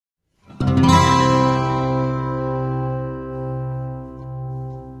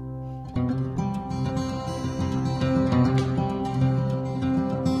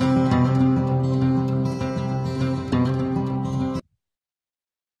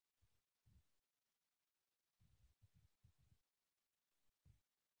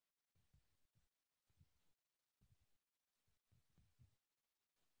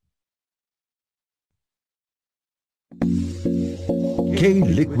K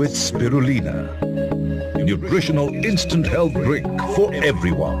Liquid Spirulina, nutritional instant health drink for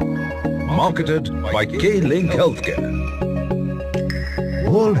everyone. Marketed by K-Link Healthcare.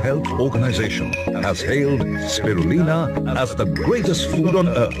 World Health Organization has hailed spirulina as the greatest food on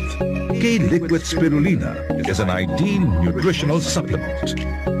earth. K-Liquid Spirulina is an ideal nutritional supplement.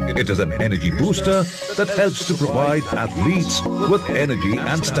 It is an energy booster that helps to provide athletes with energy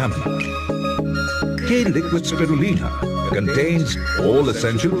and stamina. K-Liquid Spirulina contains all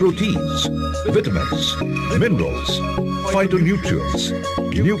essential proteins, vitamins, minerals, phytonutrients,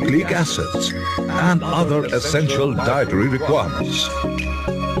 nucleic acids, and other essential dietary requirements.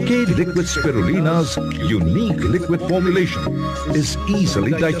 K-Liquid Spirulina's unique liquid formulation is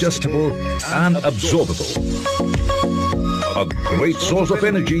easily digestible and absorbable. A great source of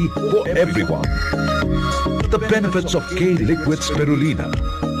energy for everyone. The benefits of K-Liquid Spirulina: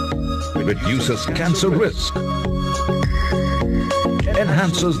 reduces cancer risk,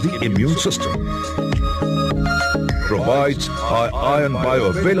 enhances the immune system, provides high iron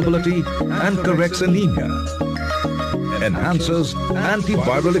bioavailability and corrects anemia, enhances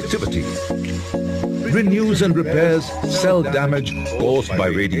antiviral activity, renews and repairs cell damage caused by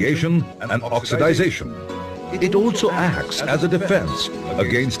radiation and oxidization. It also acts as a defense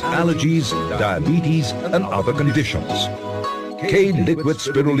against allergies, diabetes, and other conditions. K-Liquid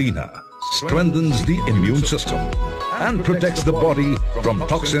Spirulina strengthens the immune system and protects the body from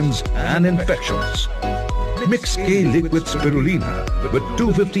toxins and infections. Mix K-Liquid Spirulina with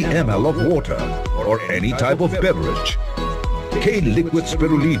 250 ml of water or any type of beverage. K-Liquid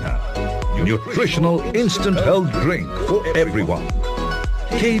Spirulina, nutritional instant health drink for everyone.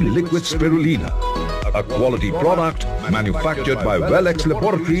 K-Liquid Spirulina, a quality product manufactured by Wellex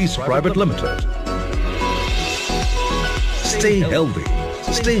Laboratories Private Limited. Stay healthy,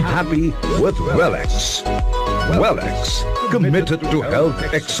 stay happy with Wellex. Wellex, committed to health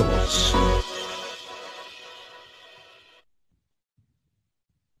excellence.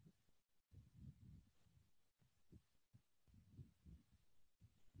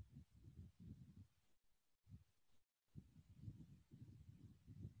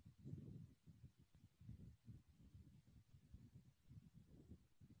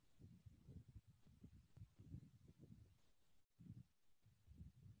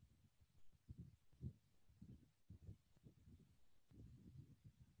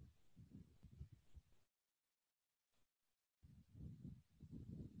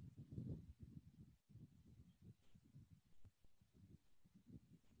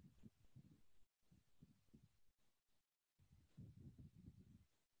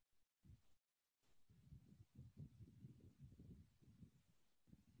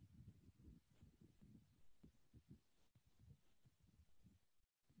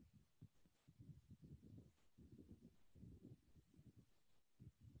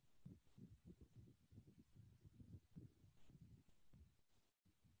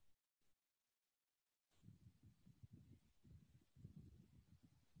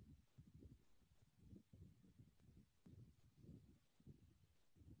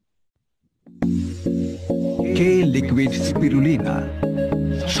 K-Liquid Spirulina,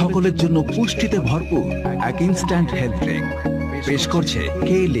 সকলের জন্য পুষ্টিতে ভরপুর এক instant health drink পেশ করছে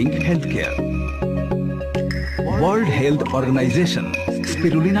K-Link Healthcare। World health organisation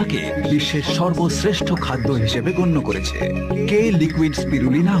স্পিরুলিনাকে বিশ্বের সর্বশ্রেষ্ঠ খাদ্য হিসেবে গণ্য করেছে। K-Liquid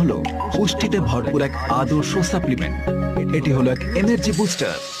Spirulina হলো পুষ্টিতে ভরপুর এক আদর্শ সাপ্লিমেন্ট। এটি হলো এক এনার্জি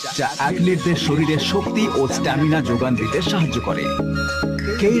বুস্টার যা অ্যাথলিটদের শরীরে শক্তি ও স্ট্যামিনা যোগান দিতে সাহায্য করে।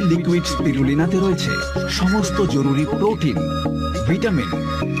 K-Liquid Spirulinate রয়েছে সমস্ত জরুরি protein, vitamin,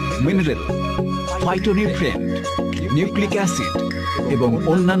 mineral, phytonutrient, nucleic acid এবং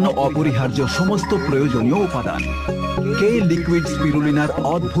অন্যান্য অপরিহার্য সমস্ত প্রয়োজনীয় উপাদান। K-Liquid Spirulinaর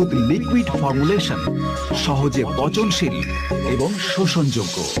অদ্ভুত লিকুইড ফর্মুলেশন সহজে পচনশীল এবং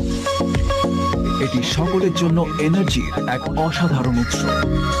শোষণযোগ্য। এটি সকলের জন্য এনার্জির এক অসাধারণ উৎস।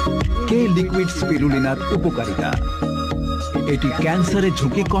 K-Liquid Spirulinaর উপকারিতা: এটি ক্যান্সারের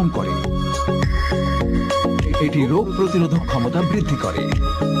ঝুঁকি কম করে, এটি রোগ প্রতিরোধক ক্ষমতা বৃদ্ধি করে,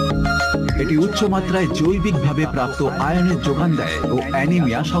 এটি উচ্চমাত্রায় জৈবিকভাবে প্রাপ্ত আয়নের যোগান দেয় ও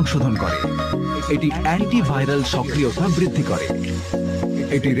অ্যানিমিয়া সংশোধন করে, এটি অ্যান্টিভাইরাল সক্রিয়তা বৃদ্ধি করে,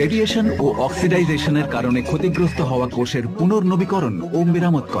 এটি রেডিয়েশন ও অক্সিডাইজেশনের কারণে ক্ষতিগ্রস্ত হওয়া কোষের পুনর্নবীকরণ ও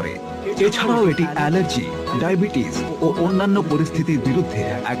মেরামত করে। এছাড়াও এটি অ্যালার্জি, ডায়াবেটিস ও অন্যান্য পরিস্থিতির বিরুদ্ধে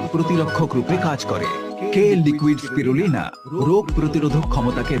এক প্রতিরক্ষক রূপে কাজ করে। K-Liquid Spirulina রোগ প্রতিরোধক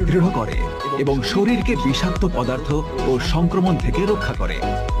ক্ষমতাকে দৃঢ় করে এবং শরীরকে বিষাক্ত পদার্থ ও সংক্রমণ থেকে রক্ষা করে।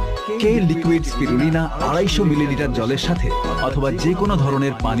 K-Liquid Spirulina 250 মিলিলিটার জলের সাথে অথবা যে কোনো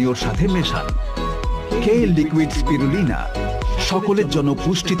ধরনের পানীয়র সাথে মেশান। K-Liquid Spirulina সকলের জন্য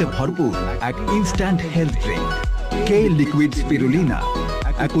পুষ্টিতে ভরপুর এক ইনস্ট্যান্ট হেলথ ড্রিঙ্ক কে লিকুইড স্পিরুলিনা,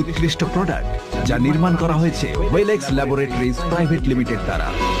 এক উৎকৃষ্ট প্রোডাক্ট যা নির্মাণ করা হয়েছে ওয়েলেক্স ল্যাবরেটরিজ প্রাইভেট লিমিটেড দ্বারা।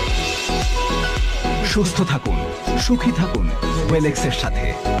 সুস্থ থাকুন, সুখী থাকুন ওয়েলেক্সের সাথে।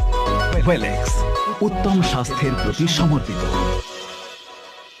 ওয়েলেক্স, উত্তম স্বাস্থ্যের প্রতি সমর্পিত।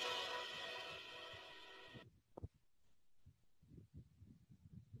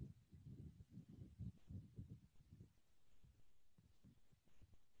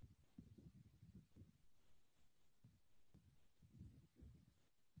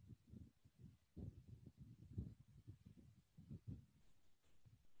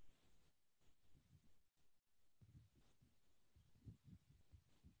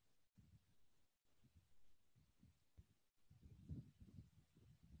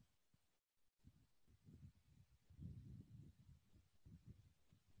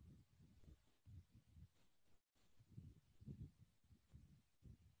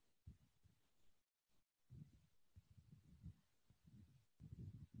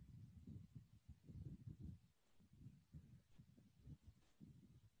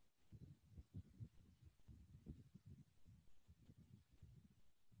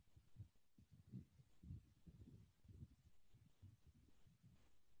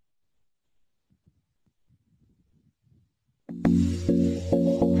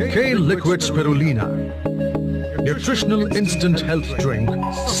 Kale Liquid Spirulina, nutritional instant health drink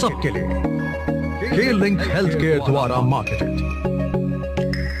सबके लिए Kale लिंक हेल्थ केयर द्वारा मार्केटेड।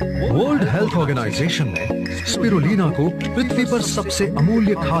 वर्ल्ड हेल्थ ऑर्गेनाइजेशन ने स्पिरुलिना को पृथ्वी पर सबसे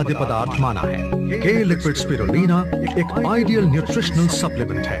अमूल्य खाद्य पदार्थ माना है। Kale लिक्विड स्पिरुलिना एक आइडियल न्यूट्रिशनल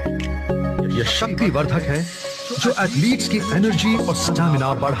सप्लीमेंट है। यह शक्तिवर्धक है जो एथलीट्स की एनर्जी और स्टैमिना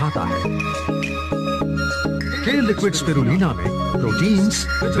बढ़ाता है। Kale लिक्विड स्पिरुलिना में proteins,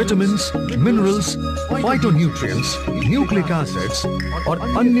 vitamins, minerals, phytonutrients, nucleic acids और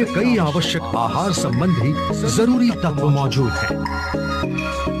अन्य कई आवश्यक आहार संबंधी जरूरी तत्व मौजूद हैं।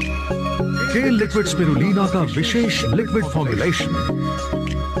 Kale लिक्विड स्पिरुलिना का विशेष लिक्विड फॉर्मुलेशन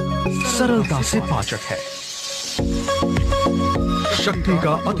सरलता से पाचक है। शक्ति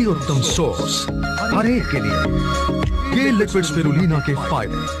का अति उत्तम सोर्स हर एक के लिए। Kale लिक्विड स्पिरुलिना के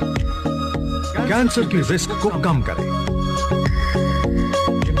फायदे: कैंसर की रिस्क को कम करें,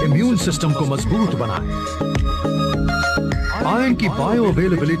 इम्यून सिस्टम को मजबूत बनाए, आयरन की बायो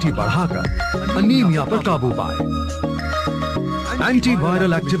अवेलेबिलिटी बढ़ाकर अनीमिया पर काबू पाए,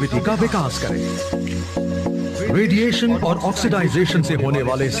 एंटीवायरल एक्टिविटी का विकास करें, रेडिएशन और ऑक्सीडाइजेशन से होने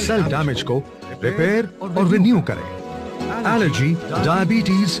वाले सेल डैमेज को रिपेयर और रिन्यू करें, एलर्जी,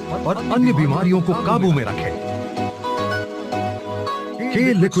 डायबिटीज और अन्य बीमारियों को काबू में रखें।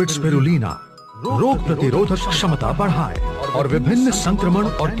 Kale लिक्विड स्पिरुलिना रोग प्रतिरोधक क्षमता बढ़ाए और विभिन्न संक्रमण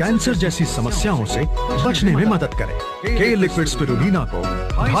और कैंसर जैसी समस्याओं से बचने में मदद करे। Kale लिक्विड स्पिरुलिना को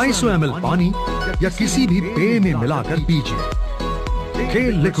 250 ml पानी या किसी भी पेय में मिलाकर पीजिए।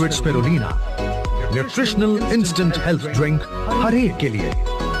 Kale liquid spirulina nutritional instant health drink हर एक के लिए।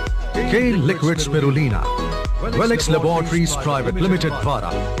 Kale liquid spirulina वेलेक्स laboratories private limited द्वारा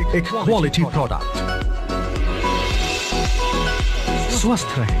एक क्वालिटी प्रोडक्ट। स्वस्थ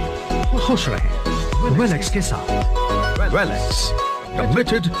रहें, खुश रहें वेलेक्स के साथ। वेलेक्स,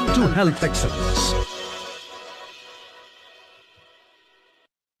 committed to health excellence.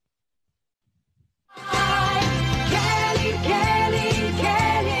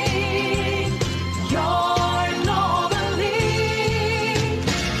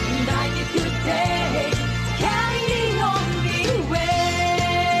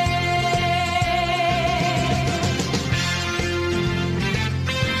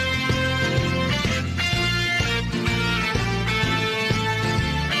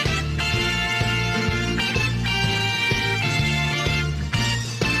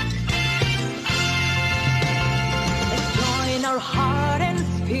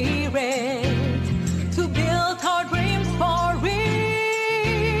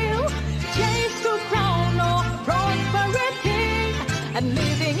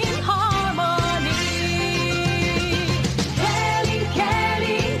 Anyway.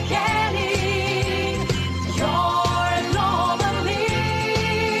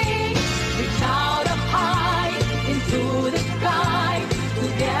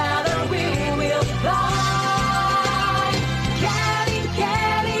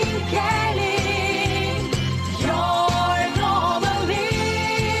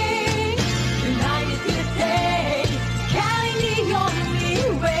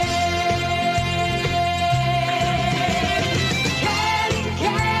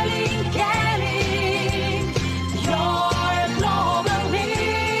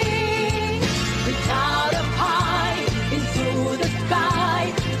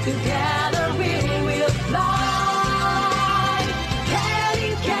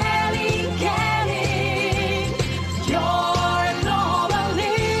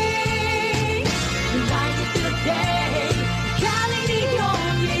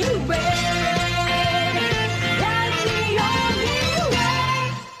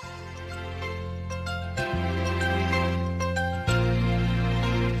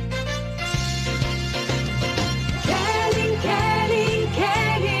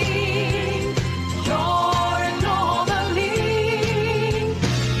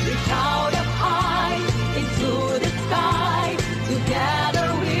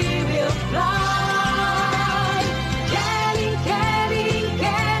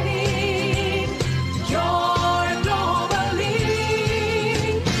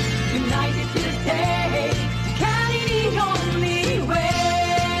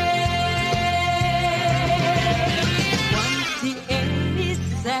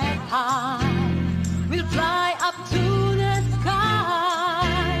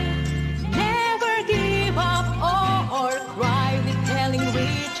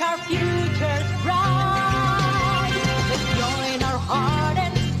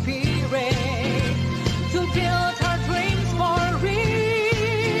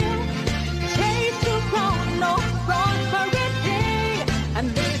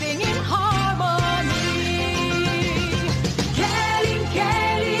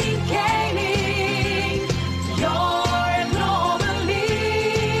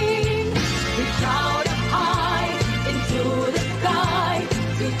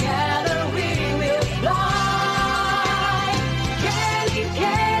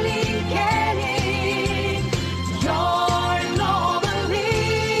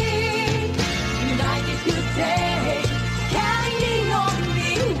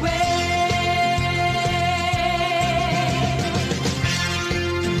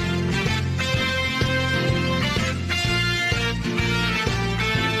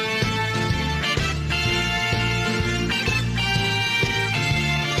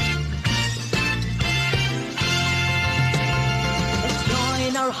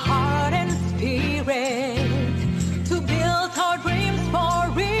 heart and spirit to build our dreams for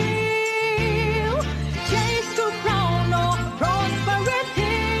real. Chase to crown of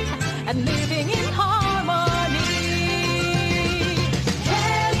prosperity and living in harmony.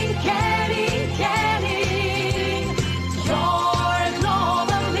 Caring, caring, caring, your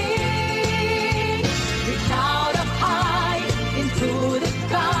global league. Reach out up high into the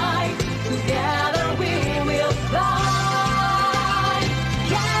sky. Together we will fly.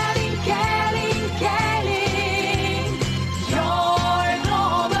 Caring, caring, caring, your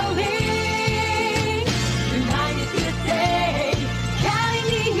global league. United we stay, caring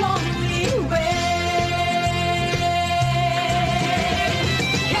the only way.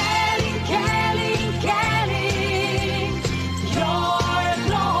 Caring, caring, caring, your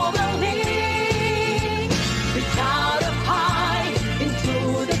global league. Reach out up high into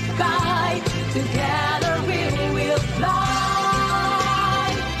the sky. Together we will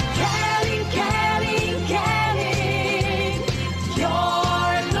fly. Caring, caring, caring, your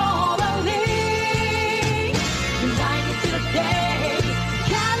global league. United to the day,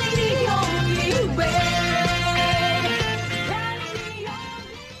 caring the only way. Caring the only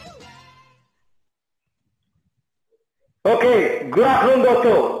way. Okay, good afternoon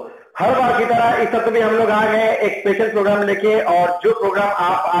दोस्तों। हर बार की तरह इस हफ्ते भी हम लोग आ गए एक स्पेशल प्रोग्राम लेके, और जो प्रोग्राम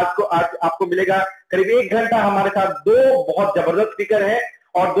आज आपको मिलेगा करीब 1 घंटा। हमारे साथ 2 बहुत जबरदस्त स्पीकर हैं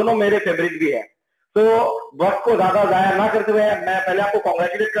और दोनों मेरे फेवरेट भी हैं। तो वक्त को ज्यादा जाया ना करते हुए मैं पहले आपको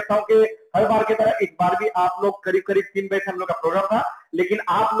कॉन्ग्रेचुलेट करता हूं कि हर बार की तरह इस बार भी आप लोग करीब 3 बजे से हम लोग का प्रोग्राम था, लेकिन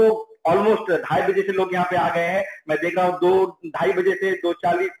आप लोग ऑलमोस्ट 2:30 बजे से लोग यहाँ पे आ गए हैं। मैं देख रहा हूँ 2:30 बजे से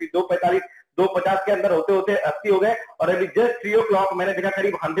 2:40, 2:45, 2:50 के अंदर होते होते 80 हो गए, और अभी जस्ट 3 o'clock मैंने देखा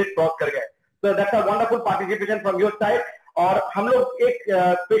करीब 100 क्रॉस कर गए। तो that's a wonderful participation from your side. और हम लोग एक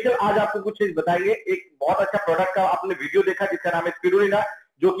स्पेशल आज आपको कुछ चीज बताएंगे। एक बहुत अच्छा प्रोडक्ट का आपने वीडियो देखा जिसका नाम है स्पिरुलिना,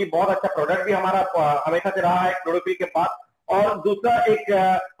 जो कि बहुत अच्छा प्रोडक्ट भी हमारा हमेशा से रहा है क्लोरोफिल के पास। और दूसरा एक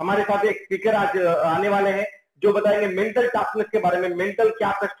हमारे साथ एक स्पीकर आज आने वाले हैं जो बताएंगे मेंटल टफनेस के बारे में। मेंटल क्या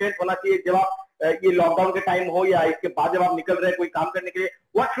आपका स्ट्रेंथ होना चाहिए जब आप ये लॉकडाउन के टाइम हो या इसके बाद जब आप निकल रहे हैं कोई काम करने के लिए।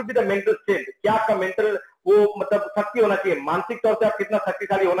 What should be the mental strength, क्या आपका मेंटल वो मतलब शक्ति होना चाहिए, मानसिक तौर से आप कितना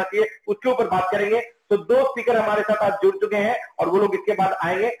शक्तिशाली होना चाहिए, उसके ऊपर बात करेंगे। तो 2 स्पीकर हमारे साथ आज जुड़ चुके हैं और वो लोग इसके बाद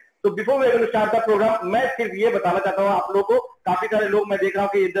आएंगे। तो before we going to start the programme, मैं सिर्फ ये बताना चाहता हूँ आप लोगों को, काफी सारे लोग मैं देख रहा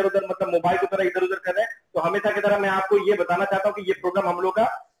हूँ कि इधर उधर मतलब मोबाइल की तरह इधर उधर कर रहे हैं। तो हमेशा की तरह मैं आपको ये बताना चाहता हूँ कि ये प्रोग्राम हम लोग का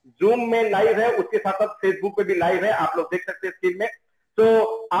जूम में लाइव है, उसके साथ साथ फेसबुक पे भी लाइव है, आप लोग देख सकते हैं स्क्रीन में। तो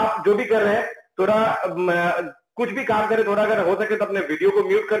आप जो भी कर रहे हैं थोड़ा कुछ भी काम करें, थोड़ा अगर हो सके तो अपने वीडियो को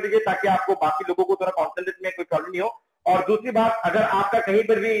म्यूट कर दीजिए ताकि आपको बाकी लोगों को थोड़ा कॉन्सेंट्रेट में कोई प्रॉब्लम नहीं हो। और दूसरी बात, अगर आपका कहीं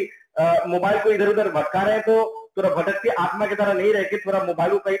पर भी मोबाइल को इधर उधर भटका रहे हैं तो थोड़ा भटकती आत्मा की तरह नहीं रह के थोड़ा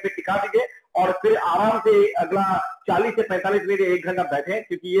मोबाइल को कहीं पे टिका दीजिए और फिर आराम से अगला 40 से 45 मिनट 1 घंटा बैठे,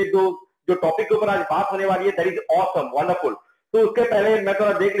 क्योंकि ये जो टॉपिक के ऊपर आज बात होने वाली है दैट इज ऑसम, वंडरफुल। तो उसके पहले मैं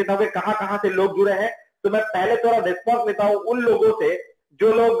थोड़ा देख लेता हूँ कि कहाँ से लोग जुड़े हैं। तो मैं पहले थोड़ा रिस्पॉन्स लेता हूँ उन लोगों से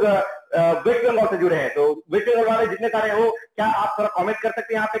जो लोग वेस्ट बंगाल से जुड़े हैं। तो वेस्ट बंगाल वाले जितने सारे हो, क्या आप थोड़ा कमेंट कर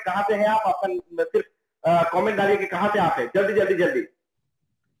सकते हैं यहाँ पे कहाँ से हैं आप? आपका सिर्फ कमेंट डालिए कि कहाँ से आप हैं, जल्दी जल्दी जल्दी।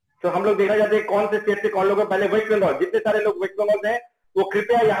 तो हम लोग देखा जाते हैं कौन से स्टेट से कौन लोग हैं। पहले वेस्ट बंगाल, जितने सारे लोग वेस्ट बंगाल से हैं वो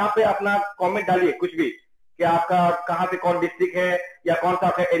कृपया यहाँ पे अपना कमेंट डालिए कुछ भी, कि आपका कहाँ से कौन डिस्ट्रिक्ट है या कौन सा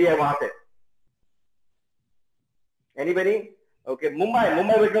आपका एरिया है वहां से। Anybody? Okay, Mumbai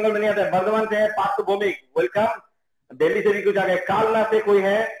waste Bengal में नहीं आता है। बर्धमान से है पार्थ भौमिक, वेलकम। दिल्ली से भी कुछ आ गए, कालना से कोई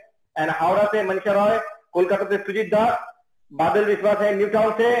है, एंड हावड़ा से मनीषा रॉय, कोलकाता से सुजीत दास, बादल विश्वास है, न्यू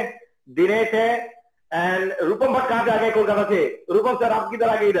टाउन से दिनेश है, एंड रूपम भट्ट कहां से आ गए? कोलकाता से। रूपम सर आप किधर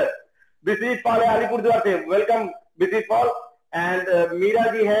आ गए? इधर। बिस्मित पॉल है अलीपुर द्वार से, welcome बिस्मित Paul. And Meera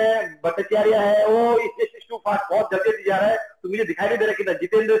ji है, भट्टाचार्य है, वो इस टू फास्ट बहुत जल्दी जा रहा है तो मुझे दिखाई नहीं दे रहा किधर।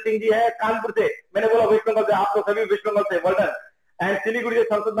 जितेंद्र सिंह जी है कानपुर से, मैंने बोला वेस्ट बंगाल से, आप लोग सभी वेस्ट बंगाल से, वर्धन। एंड सिलीगुड़ी से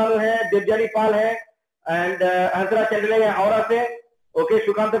संसद बानु है, देवजानी पाल है, एंड हंसराज चंडले है हावड़ा से, ओके।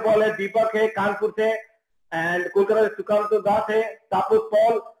 सुकांत पॉल है, दीपक है कानपुर से, एंड कोलकाता से सुकांत दास है, तापस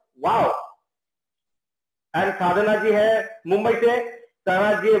पॉल, वाओ। एंड साधना जी है मुंबई से,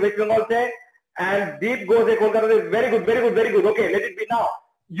 सहनाज जी है वेस्ट बंगाल से, एंड दीप घोष है कोलकाता से। Very good very good very good, okay let it be now.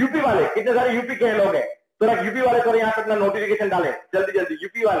 UP वाले, कितने सारे यूपी के लोग हैं? थोड़ा यूपी वाले थोड़ा यहाँ पे अपना नोटिफिकेशन डालें जल्दी जल्दी।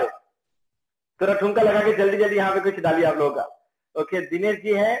 यूपी वाले थोड़ा ठुमका लगा के जल्दी जल्दी यहाँ पे कुछ डालिए आप लोगों का। ओके, दिनेश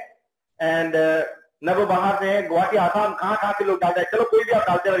जी है, एंड नव बाहर से है, गुवाहाटी आसाम। कहाँ से लोग डालते हैं? चलो कोई भी आप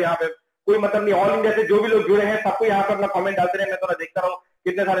डालते रहो, यहाँ पे कोई मतलब नहीं। ऑल इंडिया से जो भी लोग जुड़े हैं सबको यहाँ पे अपना कमेंट डालते रहे। मैं थोड़ा देखता रहूँ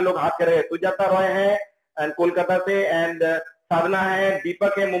कितने सारे लोग हाथ कर रहे हैं। सुजाता रॉय है एंड कोलकाता से, एंड साधना है,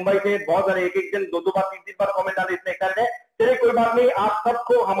 दीपक है मुंबई से। बहुत सारे एक जन 2 बार 3 बार कमेंट डाले, इतने एक्साइटेड है। चलिए कोई बात नहीं, आप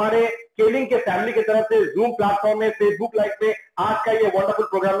सबको हमारे केलिंग के फैमिली की तरफ से जूम प्लेटफॉर्म में, फेसबुक लाइव पे आज का ये वंडरफुल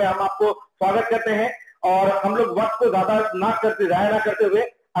प्रोग्राम में हम आपको स्वागत करते हैं। और हम लोग वक्त को ज्यादा जाया ना करते हुए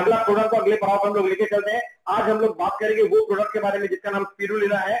अगला प्रोडक्ट को अगले पड़ाव पर हम लोग लेके चलते हैं। आज हम लोग बात करेंगे वो प्रोडक्ट के बारे में जिसका नाम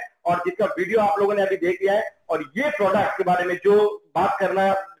स्पिरुलिना है और जिसका वीडियो आप लोगों ने अभी देख लिया है। और ये प्रोडक्ट के बारे में जो बात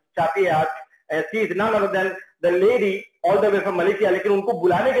करना चाहती है आज, she is not other than the lady all the way from Malaysia. लेकिन उनको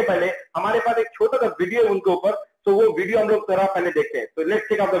बुलाने के पहले हमारे पास एक छोटा सा वीडियो उनके ऊपर, तो वो वीडियो हम लोग थोड़ा पहले देखते हैं। तो let's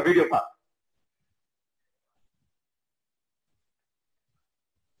check out the video first.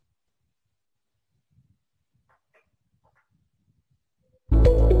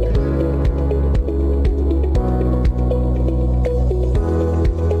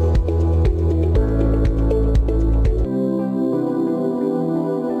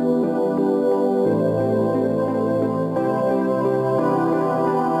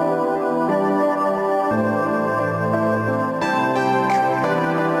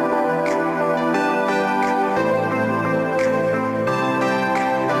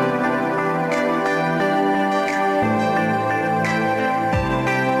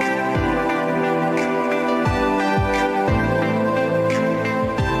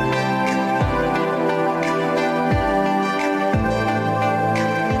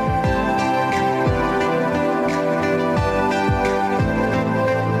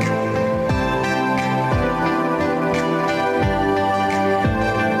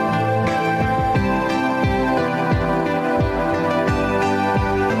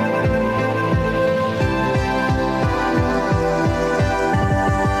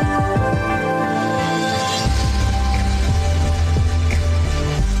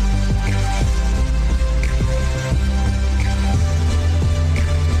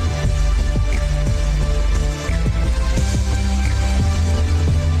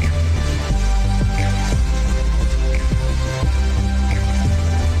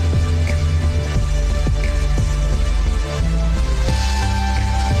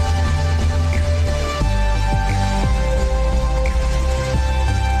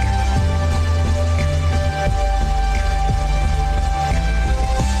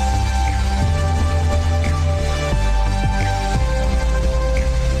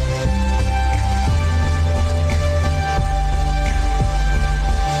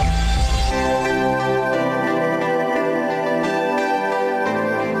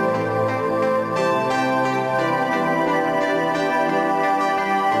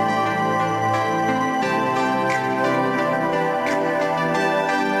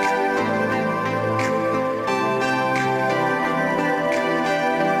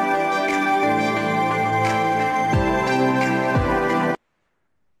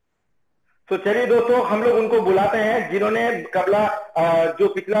 तो चलिए दोस्तों, हम लोग उनको बुलाते हैं जिन्होंने कबला जो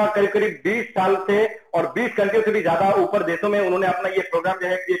पिछला करीब करीब 20 साल से और 20 कंट्रियों से भी ज्यादा ऊपर देशों में उन्होंने अपना ये प्रोग्राम जो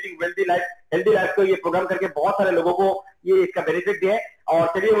है क्रिएटिंग हेल्दी लाइफ को ये प्रोग्राम करके बहुत सारे लोगों को ये इसका बेनिफिट दिया है। और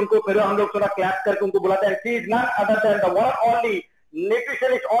चलिए उनको फिर हम लोग थोड़ा क्लैप करके उनको बुलाते हैं। She is not other than the one only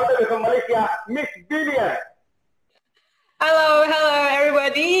nutritionist all the way from Malaysia, miss billion. Hello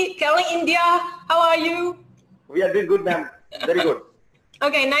everybody. Calling India. How are you? We are doing good, ma'am. Very good.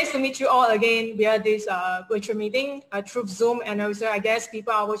 Okay, nice to meet you all again via this virtual meeting through Zoom, and also I guess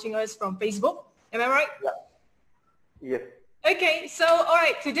people are watching us from Facebook. Am I right? Yeah. Yes. Okay, so all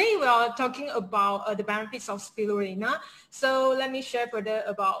right, today we are talking about the benefits of spirulina. So let me share further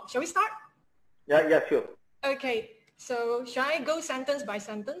about. Shall we start? Yeah, sure. Okay, so shall I go sentence by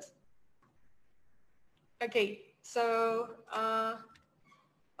sentence? Okay, so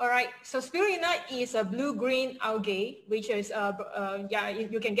all right, so spirulina is a blue-green algae, which is,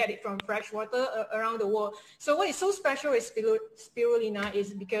 you can get it from fresh water around the world. So what is so special with spirulina is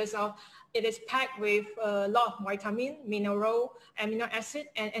because of it is packed with a lot of vitamin, mineral, amino acid,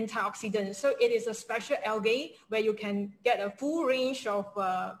 and antioxidants. So it is a special algae where you can get a full range of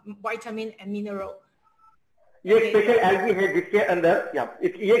vitamin and mineral. ये एक special algae है जिसके अंदर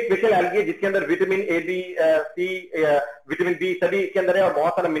ये एक special algae है जिसके अंदर vitamin A, B, C, vitamin B सभी इसके अंदर है और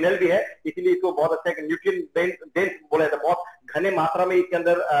बहुत सारा मिनरल भी है, इसीलिए इसको बहुत अच्छा है न्यूट्रिएंट डेंस बोला जाता है। बहुत घने मात्रा में इसके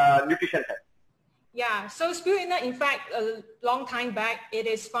अंदर न्यूट्रिशन है। Yeah, so spirulina, in fact, a long time back, it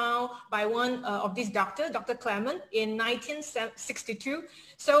is found by one of these doctors, Dr. Clement, in 1962.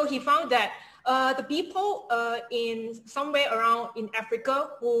 So he found that the people in somewhere around in Africa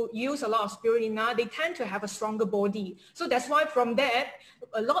who use a lot of spirulina, they tend to have a stronger body. So that's why from that,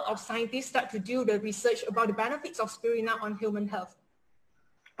 a lot of scientists start to do the research about the benefits of spirulina on human health.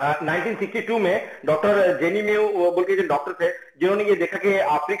 1962 में doctor jenny में बोल के जो doctor थे, जिन्होंने ये देखा कि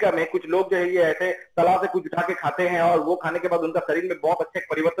अफ्रीका में कुछ लोग जो है ये ऐसे तालाब से कुछ उठा के खाते हैं और वो खाने के बाद उनका शरीर में बहुत अच्छे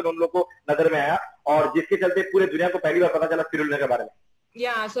परिवर्तन उन लोगों को नजर में आया, और जिसके चलते पूरे दुनिया को पहली बार पता चला स्पिरुलिना के बारे में.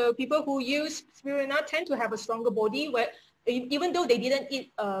 Yeah, so people who use spirulina tend to have a stronger body, where even though they didn't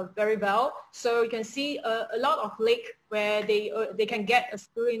eat very well. So you can see a lot of lake where they can get a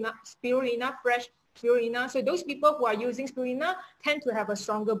spirulina, fresh spirulina. So those people who are using spirulina tend to have a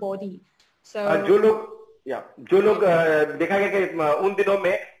stronger body. So जो लोग देखा गया कि उन दिनों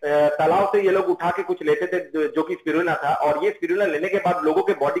में तालाब से ये लोग उठा के कुछ लेते थे जो कि स्पिरुलिना था, और ये स्पिरुलिना लेने के बाद लोगों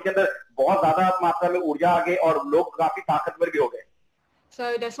के बॉडी के अंदर बहुत ज्यादा मात्रा में ऊर्जा आ गई और लोग काफी ताकतवर भी हो गए.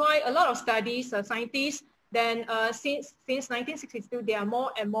 So that's why a lot of studies, scientists, then since 1962, there are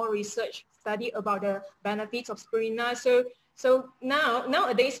more and more research study about the benefits of spirulina. So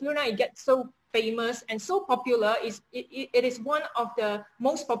nowadays spirulina it gets so famous and so popular. It is one of the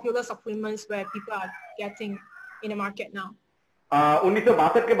most popular supplements where people are getting in the market now.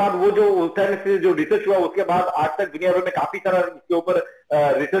 1962 के बाद वो जो उस time से जो research हुआ उसके बाद आज तक दुनिया भर में काफी सारा इसके ऊपर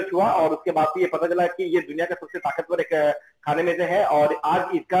रिसर्च हुआ, और उसके बाद ये पता चला कि ये दुनिया का सबसे ताकतवर एक खाने में से है, और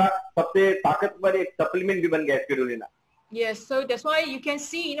आज इसका सबसे ताकतवर एक सप्लीमेंट भी बन गया है spirulina. Yes, so that's why you can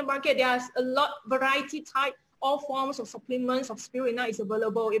see in the market there's a lot variety type. All forms of supplements of spirulina is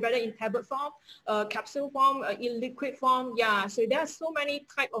available, whether in tablet form, capsule form, in liquid form. Yeah, so there are so many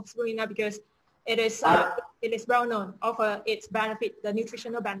type of spirulina because it is well known of its benefit, the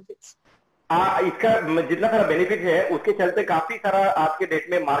nutritional benefits. इसका जितना सारा benefit है उसके चलते काफी सारा आज के डेट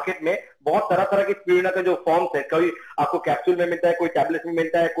में मार्केट में बहुत तरह की स्पिरुलिना का जो फॉर्म्स है, कोई आपको कैप्सूल में मिलता है, कोई टैबलेट में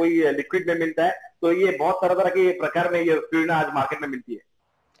मिलता है, कोई लिक्विड में मिलता है, तो ये बहुत तरह के प्रकार में ये स्पिरुलिना आज मार्केट में मिलती है.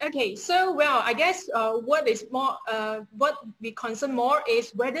 Okay, so well, I guess what we concern more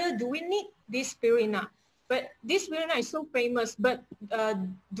is whether do we need this spirulina? But this spirulina is so famous, but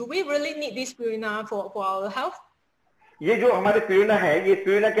do we really need this spirulina for our health? ये जो हमारे spirulina है, ये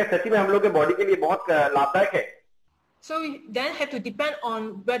spirulina क्या सच्ची में हम लोग के बॉडी के लिए बहुत लाभदायक है? So then have to depend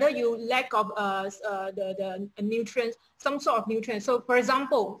on whether you lack of the nutrients, some sort of nutrients. So for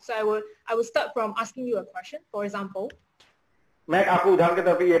example, so I will start from asking you a question. For example, मैं आपको उदाहरण के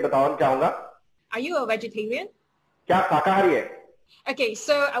तौर पे ये बताना चाहूंगा. Are you a vegetarian? क्या आप शाकाहारी है? Okay,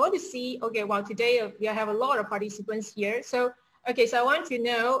 so I want to see. Okay, well today we have a lot of participants here. So okay, so I want to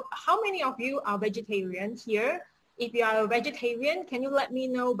know how many of you are vegetarian here. If you are a vegetarian, can you let me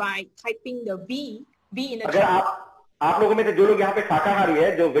know by typing the V in the अगर chat? आप लोगों में से जो लोग यहाँ पे शाकाहारी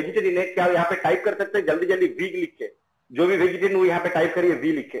है, जो वेजिटेरियन है, क्या यहाँ पे टाइप कर सकते हैं जल्दी वी लिख के? जो भी वेजिटेरियन वो यहाँ पे टाइप करिए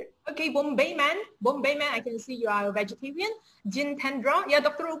वी लिख के. Okay, Bombay man, I can see you are a vegetarian. Jintendra, yeah,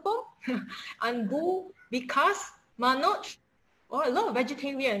 Dr. Upam, and Bu, Vikas, Manoj, oh, a lot of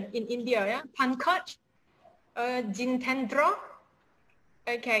vegetarian in India, yeah. Pankaj, Jintendra.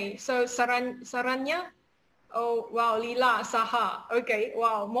 Okay, so Saranya. Oh, wow, Leela, Saha. Okay,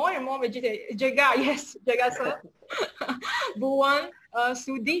 wow, more and more vegetarian. Jaga, yes, Jaga, sir. Buwan,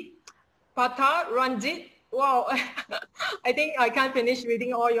 Sudi, Pata, Ranjit. Wow, I think I can't finish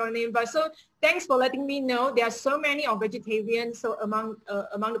reading all your names, but so thanks for letting me know. There are so many of vegetarians so among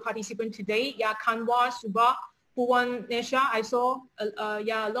the participants today. Yeah, Kanwa, Suba, Puwan, Nesha, I saw,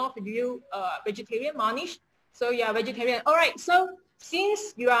 yeah, a lot of you vegetarian, Manish. So yeah, vegetarian. All right, so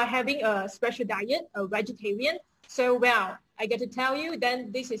since you are having a special diet, a vegetarian, so well, I get to tell you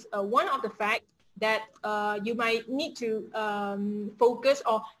then this is one of the facts that you might need to focus,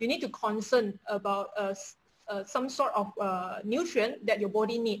 or you need to concern about some sort of nutrient that your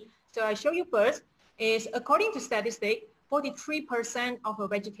body needs. So I show you first is according to statistics, 43% of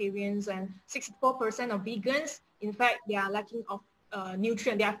vegetarians and 64% of vegans, in fact, they are lacking of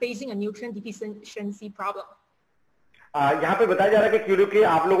nutrient. They are facing a nutrient deficiency problem. यहाँ पे बताया जा रहा है कि क्योंकि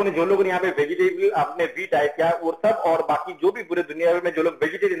आप लोगों ने जो लोगों ने यहाँ पे वेजिटेरियन आपने वी डाइट किया वो सब, और बाकी जो भी पूरे दुनिया में जो लोग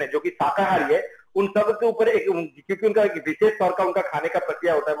वेजिटेरियन है जो कि शाकाहारी है, उन सब के ऊपर एक, क्योंकि उनका एक विशेष तौर का उनका खाने का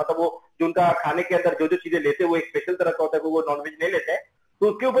प्रक्रिया होता है, मतलब वो जो उनका खाने के अंदर जो चीजें लेते हैं वो एक स्पेशल तरह का होता है, वो नॉनवेज नहीं लेते हैं, तो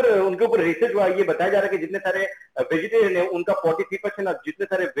उनके ऊपर रिसर्च हुआ, ये बताया जा रहा है कि जितने सारे वेजिटेरियन है उनका 43% और जितने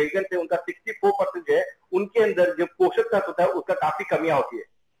सारे वेगन है उनका 64% जो है उनके अंदर जो पोषक तत्व होता है उसका काफी कमियां होती है.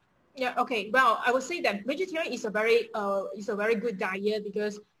 Yeah, okay. Well, I would say that vegetarian is a very good diet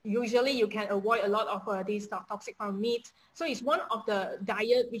because usually you can avoid a lot of these toxic from meat. So it's one of the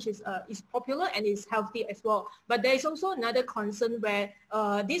diet which is popular and is healthy as well. But there is also another concern where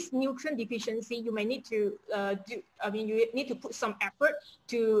this nutrient deficiency you may need to you need to put some effort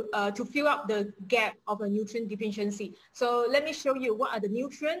to fill up the gap of a nutrient deficiency. So let me show you what are the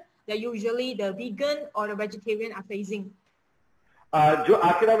nutrients that usually the vegan or the vegetarian are facing. जो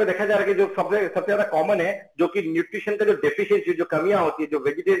आज के दौर में देखा जा रहा है कि जो सबसे ज्यादा कॉमन है, जो कि न्यूट्रिशन का जो डेफिशिएंसी, जो कमियां होती है जो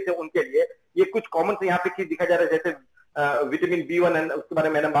वेजिटेरियंस है उनके लिए, ये कुछ कॉमन से यहाँ पे चीज दिखा जा रहा है, जैसे विटामिन B1 एंड उसके बारे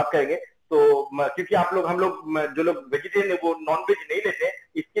में हम बात करेंगे। तो क्योंकि हम लोग जो लोग वेजिटेरियन है वो नॉन वेज नहीं लेते,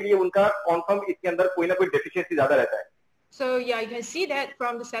 इसके लिए उनका कॉन्फर्म इसके अंदर कोई ना कोई डेफिशिएंसी ज्यादा रहता है। So yeah, you can see that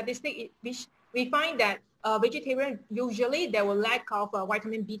from the statistic, we find that vegetarian usually they will lack of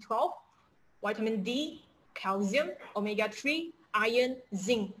vitamin B12, vitamin D, calcium, omega-3, iron,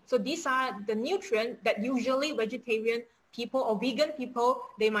 zinc. So these are the nutrients that usually vegetarian people or vegan people,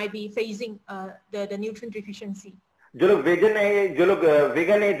 they might be facing the nutrient deficiency. जो लोग वेजन है, जो लोग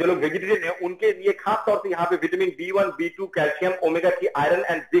vegan है, जो लोग vegetarian है, उनके लिए खास तौर से यहाँ पे vitamin B1, B2, calcium, omega-3, iron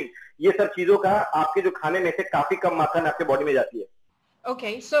and zinc, ये सब चीजों का आपके जो खाने में से काफी कम मात्रा में आपके बॉडी में जाती है।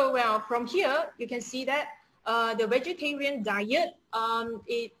 Okay, so well, from here you can see that the vegetarian diet,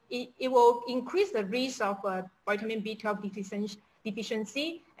 it will increase the risk of vitamin B12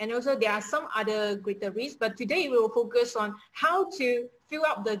 deficiency, and also there are some other greater risks. But today we will focus on how to fill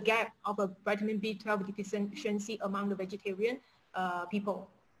up the gap of a vitamin B12 deficiency among the vegetarian people.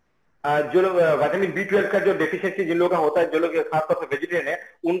 जो लोग vitamin B12 का जो deficiency जिन लोगों का होता है, जो लोग खासतौर से वेजिटेरियन है,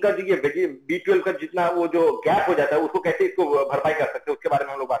 उनका जो ये B12 का जितना वो जो गैप हो जाता है, उसको कैसे इसको भरपाई कर सकते हैं, उसके बारे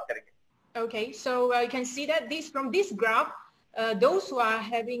में हम लोग बात करेंगे। Okay, so you can see that from this graph, those who are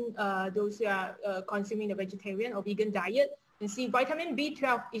consuming the vegetarian or vegan diet, you see vitamin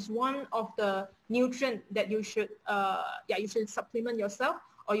B12 is one of the nutrients that you should supplement yourself,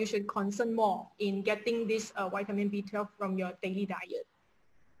 or you should consume more in getting this vitamin B12 from your daily diet.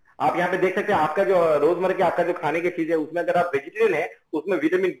 आप यहाँ पे देख सकते हैं, आपका जो रोजमर्रा के आपका जो खाने की चीज है, उसमें अगर आप वेजिटेरियन है, उसमें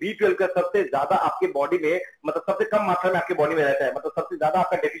विटामिन B12 का सबसे ज्यादा आपके बॉडी में, मतलब सबसे कम मात्रा में आपके बॉडी में रहता है, मतलब सबसे ज्यादा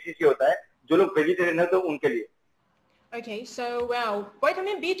आपका डेफिशिएंसी होता है जो लोग वेजिटेरियन है तो उनके लिए। Okay, so well,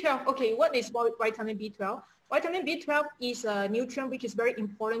 vitamin B12. Okay, what is vitamin B12? Vitamin B12 is a nutrient which is very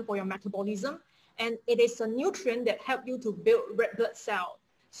important for your metabolism, and it is a nutrient that helps you to build red blood cells,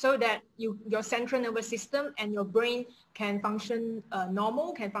 so that your central nervous system and your brain can function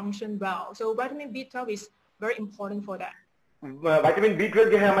normal, can function well. So vitamin B12 is very important for that. Vitamin B12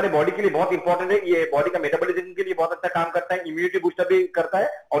 जो है हमारे body के लिए बहुत important है, ये body का metabolism के लिए बहुत अच्छा काम करता है, इम्यूनिटी बूस्टर भी करता है,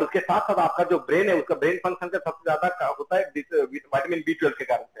 और उसके साथ साथ आपका जो ब्रेन है, उसका ब्रेन फंक्शन का सबसे ज्यादा होता है विटामिन B12 के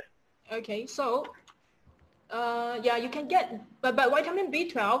कारण से। Okay, so yeah, you can get, but vitamin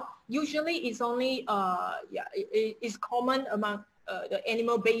B12 usually is only is common among the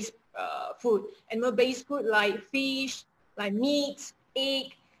animal-based food. Animal-based food like fish, like meat,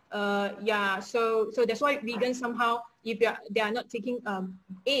 egg. So that's why vegans somehow, if they are not taking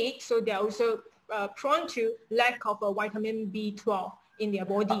egg, so they are also prone to lack of vitamin B12 in their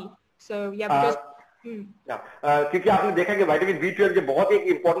body. So yeah, because क्योंकि आपने देखा कि vitamin B12 जो बहुत एक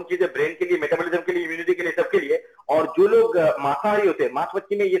important चीज है brain के लिए, मेटाबॉलिज्म के लिए, इम्यूनिटी के लिए, सबके लिए, और जो लोग मांसाहारी होते हैं, मांस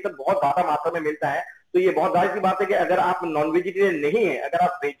मच्छी में ये सब बहुत ज्यादा मात्रा में मिलता है, तो ये बहुत जाहिर सी बात है कि अगर आप नॉन वेजिटेरियन नहीं है, अगर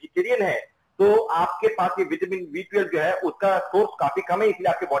आप वेजिटेरियन है, तो आपके पास ये विटामिन B12 जो है उसका सोर्स काफी कम है,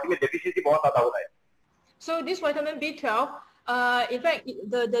 इसलिए आपके बॉडी में डेफिशिएंसी बहुत ज्यादा हो रहा है। So this vitamin B12, in fact,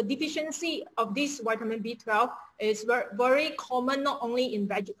 the deficiency of this vitamin B12 is very common, not only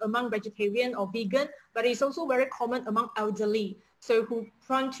among vegetarian or vegan, but it's also very common among elderly. So who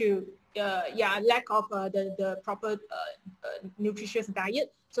prone to lack of the proper nutritious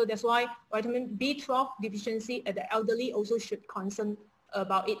diet. So that's why vitamin B12 deficiency at the elderly also should concern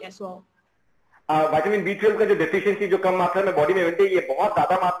about it as well. Vitamin B12 का जो deficiency जो कम मात्रा में body में मिलती है, ये बहुत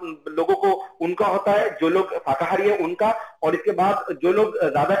ज्यादा लोगों को उनका होता है, जो लोग शाकाहारी है उनका, और इसके बाद जो लोग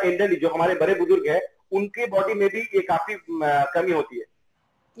ज्यादा एल्डरली, जो हमारे बड़े बुजुर्ग हैं, उनके बॉडी में भी ये काफी कमी होती है।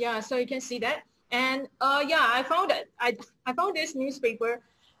 Yeah, so you can see that, and I found this newspaper.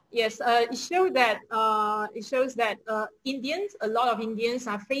 Yes, it shows that Indians, a lot of Indians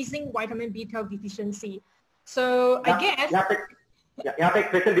are facing vitamin B12 deficiency. So I guess. यहाँ पे एक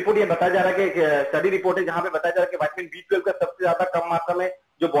स्पेशल रिपोर्ट ये बताया जा रहा है कि स्टडी रिपोर्ट है जहाँ पे बताया जा रहा है कि विटामिन B12 का सबसे ज्यादा कम मात्रा में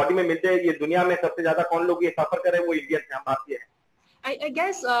जो बॉडी में मिलते हैं, ये दुनिया में सबसे ज्यादा कौन लोग ये सफर कर रहे हैं, वो इंडियन हैं, हम भारतीय हैं। I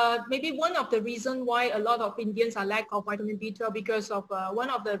guess maybe one of the reason why a lot of Indians are lack of vitamin B12 because of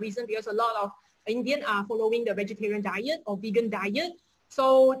because a lot of Indians are following the vegetarian diet or vegan diet.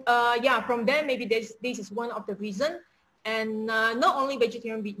 So from there maybe this is one of the reason, and not only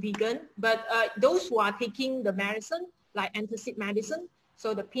vegetarian vegan, but those who are taking the medicine like antacid medicine,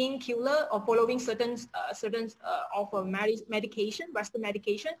 so the painkiller, or following certain medication, Western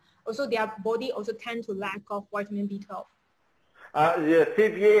medication, also their body also tend to lack of vitamin B12.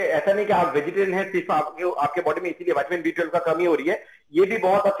 सिर्फ ये ऐसा नहीं कि आप vegetarian हैं, सिर्फ आपके body में इसीलिए विटामिन B12 का कमी हो रही है, ये भी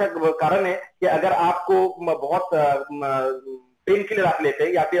बहुत अच्छा कारण है कि अगर आपको बहुत पेन किलर आप लेते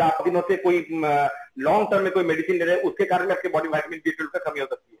हैं, या फिर आप दिनों से कोई लॉन्ग टर्म में कोई मेडिसिन ले रहे हैं उसके कारण आपके बॉडी में विटामिन B12 का कमी हो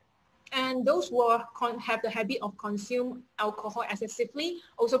सकती है. And those who have the habit of consume alcohol excessively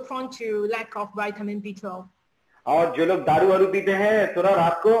also prone to lack of vitamin B12. और जो लोग दारू वारू पीते हैं थोड़ा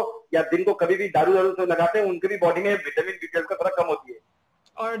रात को या दिन को कभी भी दारू वारू तो लगाते हैं उनके भी बॉडी में विटामिन B12 का थोड़ा कम होती है.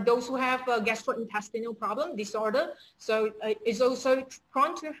 Or those who have a gastrointestinal problem disorder, so is also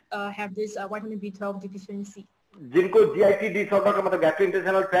prone to have this vitamin B12 deficiency. जिनको GIT डिसऑर्डर का मतलब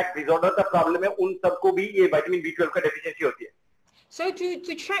गैस्ट्रोइंटेस्टाइनल ट्रैक्ट डिसऑर्डर का प्रॉब्लम है उन सबको भी ये विटामिन B12 का डेफिशिएंसी होती है. So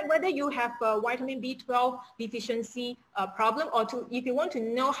to check whether you have a vitamin B12 deficiency problem, or if you want to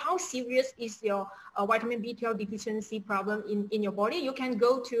know how serious is your vitamin B12 deficiency problem in your body, you can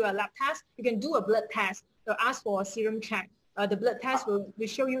go to a lab test. You can do a blood test. So ask for a serum check. The blood test will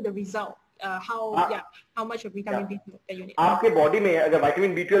show you the result. How much of vitamin B12 that you need. आपके body में अगर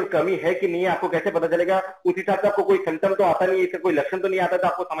vitamin B12 कमी है कि नहीं है आपको कैसे पता चलेगा? उस हिसाब से आपको कोई सिम्टम तो आता नहीं है, इसका कोई लक्षण तो नहीं आता तो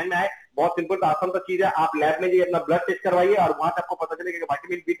आपको समझ में आए. बहुत सिंपल तो आसान तो चीज है. आप लैब में जाइए अपना ब्लड टेस्ट करवाइए और वहां से आपको पता चलेगा कि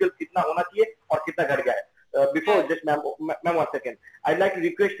विटामिन B12 कितना होना चाहिए और कितना घट गया है. Before just ma'am 1 second, I'd like to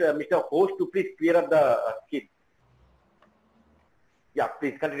request Mr. Host to please clear up the skin. Yeah,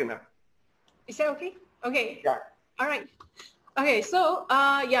 please continue, ma'am. Is that okay? Okay. Yeah. All right. Okay, so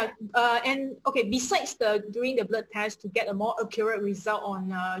and okay, besides doing the blood test to get a more accurate result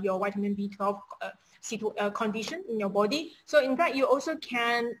on your vitamin B12 condition in your body, so in fact you also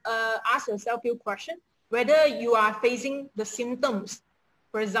can ask yourself a few questions whether you are facing the symptoms.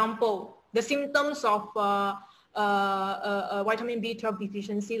 For example, the symptoms of vitamin B12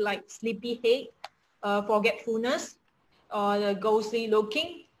 deficiency like sleepy head, forgetfulness, or ghostly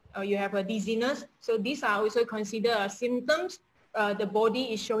looking. You have a dizziness. So these are also considered symptoms. The body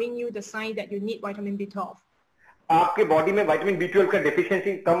is showing you the sign that you need vitamin B12. आपके body में vitamin B12 का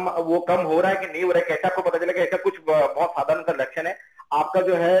deficiency कम हो रहा है कि नहीं हो रहा है, कैसे आपको पता चलेगा? ऐसा कुछ बहुत साधारण सा लक्षण है. आपका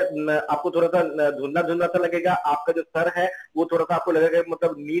जो है आपको थोड़ा सा धुंधला सा लगेगा. आपका जो सर है वो थोड़ा सा आपको लगेगा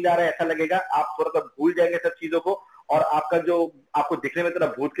मतलब नींद आ रहा है ऐसा लगेगा. आप थोड़ा सा भूल जाएंगे सब चीजों को और आपका जो आपको दिखने में थोड़ा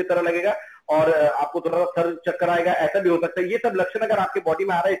भूत की तरह लगेगा और आपको थोड़ा सा सर चक्कर आएगा. ऐसा भी हो सकता है. ये सब लक्षण अगर आपके बॉडी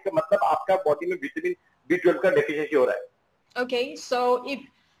में आ रहा है इसका मतलब आपका बॉडी में विटामिन B12 का डेफिशिएंसी हो रहा है. Okay, so if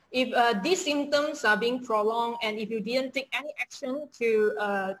these symptoms are being prolonged and if you didn't take any action to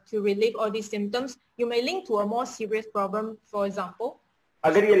relieve all these symptoms, you may link to a more serious problem. For example,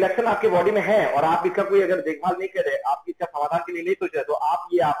 अगर ये लक्षण आपके body में है और आप इसका कोई अगर देखभाल नहीं कर रहे, आप इसका समाधान के लिए नहीं सोच रहे, तो आप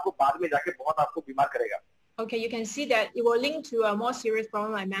ये आपको बाद में जाके बहुत आपको बीमार करेगा. Okay, you can see that it will link to a more serious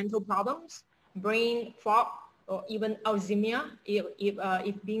problem like mental problems, brain fog, or even Alzheimer.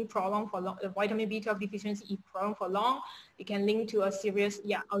 If being prolonged for long, vitamin B12 deficiency if prolonged for long, it can link to a serious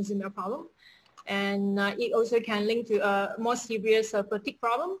Alzheimer problem, and it also can link to a more serious fatigue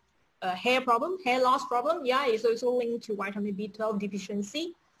problem, hair problem, hair loss problem. Yeah, it's also linked to vitamin B12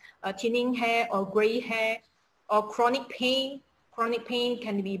 deficiency, thinning hair or gray hair, or chronic pain. Chronic pain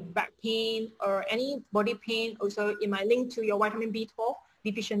can be back pain or any body pain. Also, it might link to your vitamin B12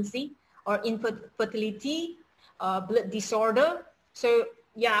 deficiency or infertility, blood disorder. So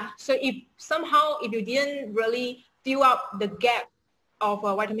yeah, so if somehow if you didn't really fill up the gap of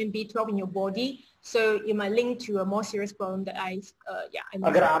vitamin B12 in your body, so it might link to a more serious problem that I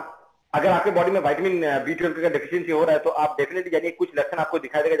अगर आपके body में vitamin B12 का deficiency हो रहा है तो आप definitely यानी कुछ लक्षण आपको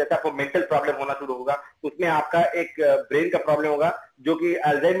दिखाई देगा. जैसे आपको मेंटल प्रॉब्लम होना शुरू होगा, उसमें आपका एक ब्रेन का प्रॉब्लम होगा जो कि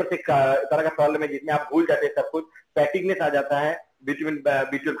अल्जाइमर से तरह का प्रॉब्लम है जिसमें आप भूल जाते हैं सब कुछ. फैटिगनेस आ जाता है विटामिन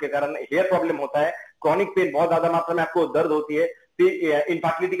B12 के कारण. हेयर प्रॉब्लम होता है. क्रॉनिक पेन बहुत ज्यादा मात्रा में आपको दर्द होती है. फिर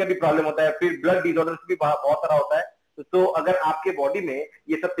इनफर्टिलिटी का भी प्रॉब्लम होता है. फिर ब्लड डिसऑर्डर्स भी बहुत सारा होता है. तो अगर आपके बॉडी में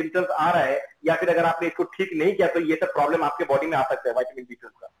ये सब सिम्टम्स आ रहा है या फिर अगर आपने इसको ठीक नहीं किया तो ये सब प्रॉब्लम आपके बॉडी में आ सकता है विटामिन B12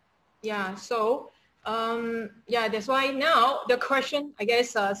 का. Yeah, so that's why now the question, I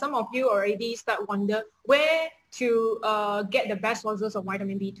guess some of you already start wonder where to get the best sources of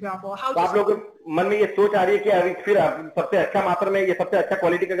vitamin B12 or how. तो आप लोगों के मन में ये सोच आ रही है कि अभी फिर सबसे अच्छा मात्रा में ये सबसे अच्छा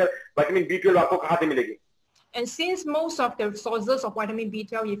क्वालिटी का विटामिन B12 आपको कहाँ से मिलेगी? And since most of the sources of vitamin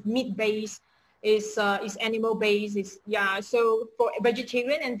B12 is meat based, is animal based, so for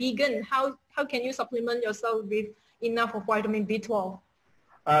vegetarian and vegan, how can you supplement yourself with enough of vitamin B12?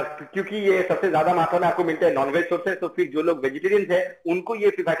 क्योंकि ये सबसे ज्यादा मात्रा में आपको मिलते हैं नॉनवेज सोर्सेस, तो फिर जो लोग वेजिटेरियंस हैं उनको ये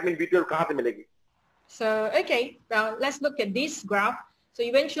विटामिन B12 कहाँ से मिलेगी? So okay, now let's look at this graph. So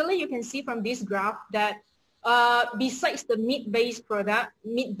eventually you can see from this graph that besides the meat-based product,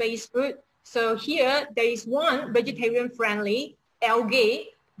 meat-based food, so here there is one vegetarian-friendly algae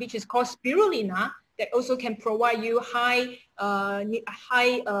which is called spirulina that also can provide you high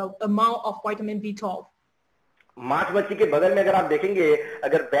amount of vitamin B12. माछ मच्छी के बगल में अगर आप देखेंगे,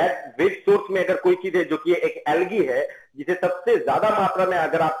 अगर veg source में अगर कोई चीज है जो कि एक एल्गी है, जिसे सबसे ज्यादा मात्रा में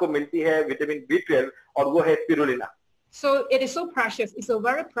अगर आपको मिलती है विटामिन B12, और वो है spirulina. So it is so precious. It's a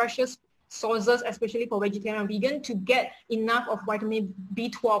very precious sources, especially for vegetarian and vegan, to get enough of vitamin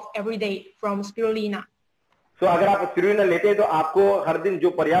B12 every day from spirulina. So अगर आप स्पिरुलिना लेते हैं तो आपको हर दिन जो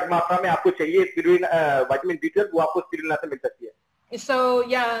पर्याप्त मात्रा में आपको चाहिए स्पिरुलिना विटामिन B12, वो आपको स्पिरुलिना से मिल सकती है। So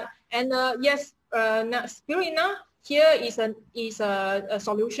yeah, and yes, now spirulina here is a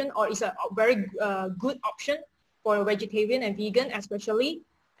solution, or is a very good option for vegetarian and vegan especially,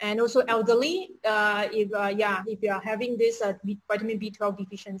 and also elderly. If you are having this vitamin B12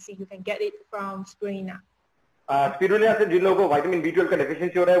 deficiency, you can get it from spirulina. Spirulina से जिन लोगों को vitamin B12 का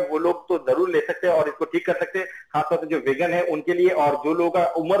deficiency हो रहा है, वो लोग तो जरूर ले सकते हैं और इसको ठीक कर सकते हैं, खासतौर से जो वेगन है उनके लिए, और जो लोगों का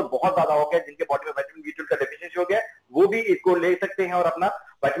उम्र बहुत ज्यादा हो गया, जिनके बॉडी में विटामिन B12 का डेफिशिएंसी हो गया, वो भी इसको ले सकते हैं और अपना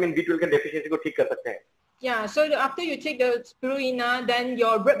विटामिन B12 का डेफिशिएंसी को ठीक कर सकते हैं। Yeah, so after you take the spirulina, then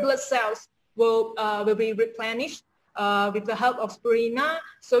your red blood cells will be replenished with the help of spirulina.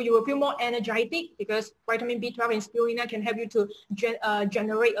 So you will feel more energetic, because vitamin B12 and spirulina can help you to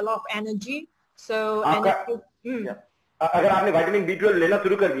generate a lot of energy. So अगर आपने vitamin B12 लेना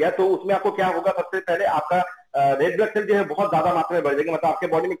शुरू कर दिया तो उसमें आपको क्या होगा, सबसे पहले आपका रेड ब्लड सेल जो है बहुत ज्यादा मात्रा में बढ़ जाएगी, मतलब आपके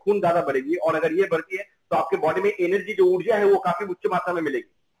बॉडी में खून ज्यादा बढ़ेगी, और अगर ये बढ़ती है तो आपके बॉडी में एनर्जी जो ऊर्जा है वो काफी उच्च मात्रा में मिलेगी।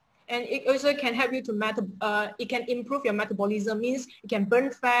 And it also can help you to it can improve your metabolism, means you can burn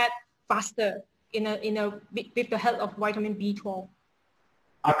fat faster with the help of vitamin B12.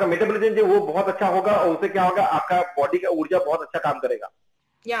 आपका मेटाबॉलिज्म जो वो बहुत अच्छा होगा, और उससे क्या होगा, आपका बॉडी का ऊर्जा बहुत अच्छा काम करेगा।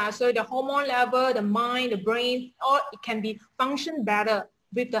 Yeah, so the hormone level, the mind, the brain, all it can be function better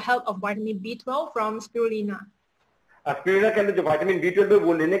with the help of vitamin B12 from spirulina. Spirulina के अंदर जो विटामिन B12 है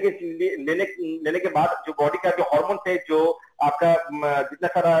वो लेने के बाद जो बॉडी का जो हार्मोन है, जो आपका जितना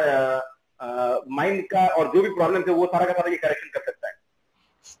सारा माइंड का और जो भी प्रॉब्लम है वो सारा का सारा ये करेक्शन कर सकता है।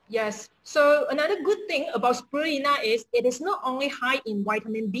 Yes. So another good thing about spirulina is it is not only high in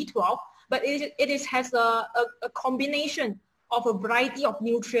vitamin B12, but it has a combination of a variety of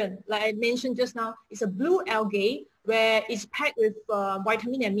nutrients. Like I mentioned just now, it's a blue algae where it's packed with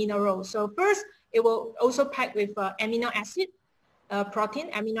vitamin and minerals. So first, it will also pack with amino acid,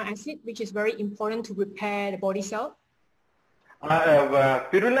 protein amino acid, which is very important to repair the body cell.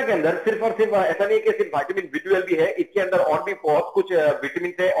 Spirulina के अंदर सिर्फ और सिर्फ ऐसा नहीं है कि सिर्फ विटामिन B12 भी है, इसके अंदर और भी बहुत कुछ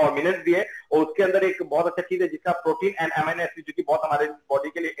विटामिन है और मिनरल्स भी है, और उसके अंदर एक बहुत अच्छा चीज है जिसका प्रोटीन एंड अमीनो एसिड, जो कि बहुत हमारे बॉडी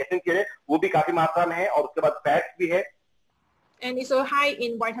के लिए एसेंशियल है, वो भी काफी मात्रा में है, और उसके बाद फैट्स भी है। And it's so high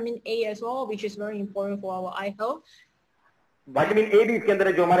in vitamin A as well, which is very important for our eye health. Vitamin A भी इसके अंदर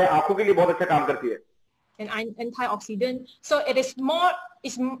है, जो हमारे आंखों के लिए बहुत अच्छा काम करती है। And antioxidant. So it is more.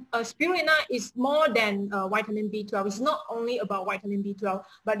 Spirulina is more than vitamin B12. It's not only about vitamin B12,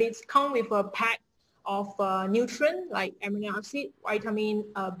 but it's come with a pack of nutrients like amino acid, vitamin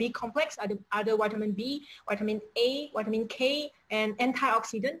B complex, other vitamin B, vitamin A, vitamin K, and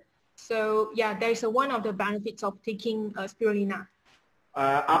antioxidant. So yeah, there is one of the benefits of taking spirulina.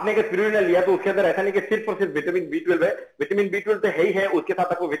 आपने अगर spirulina लिया तो उसके अंदर ऐसा नहीं कि सिर्फ और सिर्फ विटामिन B12 है, विटामिन B12 तो है ही है, उसके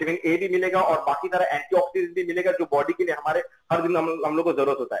साथ आपको विटामिन A भी मिलेगा और बाकी सारा एंटीऑक्सीडेंट भी मिलेगा, जो बॉडी के लिए हमारे हर दिन हम लोग को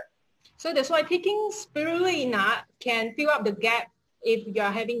जरूरत होता है। So that's why taking spirulina can fill up the gap if you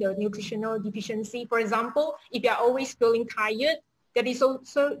are having the nutritional deficiency. For example, if you are always feeling tired, that is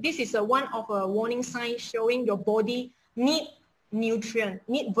also this is one of a warning sign showing your body need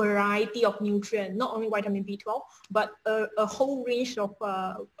variety of nutrient, not only vitamin B12, but a whole range of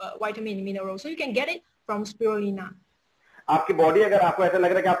vitamin and minerals. So you can get it from spirulina. आपकी body, अगर आपको ऐसा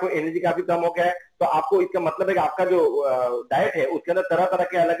लग रहा है कि आपको energy काफी कम हो गया है, तो आपको इसका मतलब है कि आपका जो डाइट है उसके अंदर तरह तरह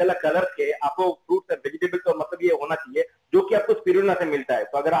के अलग अलग कलर्स के आपको फ्रूट्स वेजिटेबल्स, और मतलब ये होना चाहिए जो कि आपको स्पिरुलिना से मिलता है।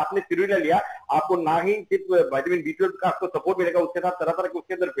 तो अगर आपने स्पिरुलिना लिया, आपको ना ही सिर्फ विटामिन B12 का आपको सपोर्ट मिलेगा, उसके साथ तरह तरह के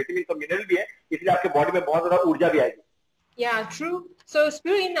उसके अंदर विटामिन और मिनरल भी है, इसलिए आपके बॉडी में बहुत ज्यादा ऊर्जा भी आएगी। Yeah, true. So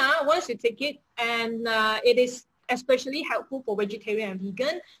spirulina, once you take it, and it is especially helpful for vegetarian and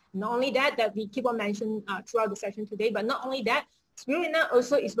vegan. Not only that we keep on mentioning throughout the session today, but not only that, spirulina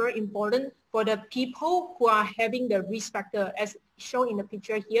also is very important for the people who are having the risk factor, as shown in the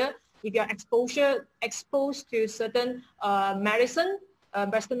picture here. If you are exposed to certain medicine,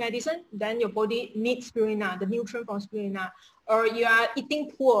 Western medicine, then your body needs spirulina, the nutrient from spirulina. Or you are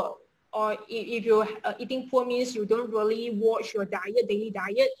eating poor, or if you're eating poor means you don't really watch your diet, daily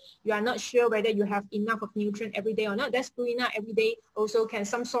diet, you are not sure whether you have enough of nutrient every day or not, that's spirulina every day also can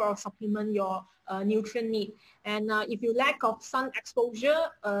some sort of supplement your nutrient need. And if you lack of sun exposure,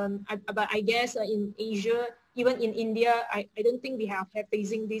 but I guess in Asia, even in India, I don't think we have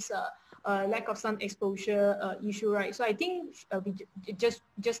facing this lack of sun exposure issue, right? So I think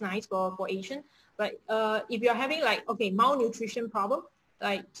just nice for Asian. But if you're having like, okay, malnutrition problem,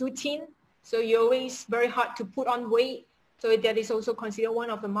 like too thin, so you're always very hard to put on weight, so that is also considered one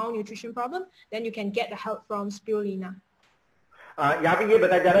of the malnutrition problem, then you can get the help from Spirulina. यहाँ पे ये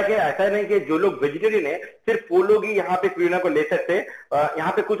बताया जा रहा है कि ऐसा नहीं कि जो लोग वेजिटेरियन है सिर्फ वो लोग ही यहाँ पे स्पिरुलिना को ले सकते हैं,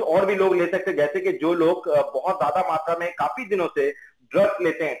 यहाँ पे कुछ और भी लोग ले सकते हैं, जैसे कि जो लोग बहुत ज्यादा मात्रा में काफी दिनों से ड्रग्स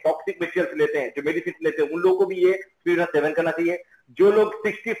लेते हैं, टॉक्सिक मटेरियल्स लेते हैं, जो मेडिसिन लेते हैं, उन लोगों को भी ये स्पिरुलिना सेवन करना चाहिए। जो लोग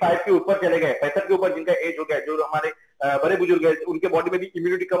 65 के ऊपर चले गए, 65 के ऊपर जिनका एज हो गया, जो हमारे बड़े बुजुर्ग है, उनके बॉडी में भी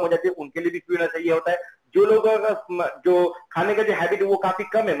इम्यूनिटी कम हो जाती है, उनके लिए भी स्पिरुलिना चाहिए होता है। जो लोगों का जो खाने का जो हैबिट है वो काफी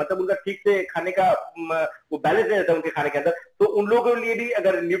कम है, मतलब उनका ठीक से खाने का वो बैलेंस नहीं रहता उनके खाने के अंदर, तो उन लोगों के लिए भी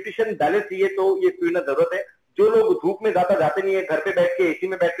अगर न्यूट्रिशन बैलेंस चाहिए तो ये स्पिरुलिना जरूरत है। जो लोग धूप में ज्यादा जाते नहीं है, घर पे बैठ के एसी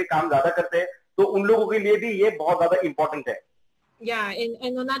में बैठ के काम ज्यादा करते हैं, तो उन लोगों के लिए भी ये बहुत ज्यादा इंपॉर्टेंट है। Yeah,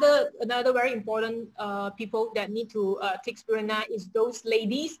 and another very important people that need to take Spirulina is those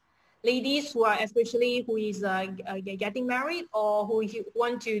ladies who are especially who is getting married or who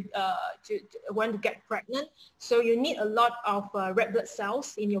want to get pregnant. So you need a lot of red blood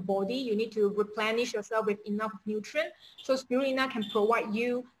cells in your body. You need to replenish yourself with enough nutrient. So Spirulina can provide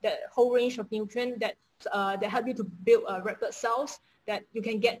you that whole range of nutrient that help you to build red blood cells that you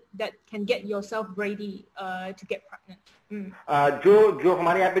can get yourself ready to get pregnant. जो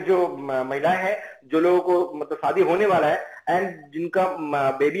हमारे यहाँ पे जो महिलाएं हैं, जो लोगों को मतलब शादी होने वाला है एंड जिनका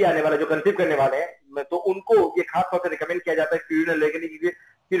बेबी आने वाला है, जो कंसीव करने वाले हैं, तो उनको ये खास तौर से रिकमेंड किया जाता है स्पिरुलिना लेके, क्योंकि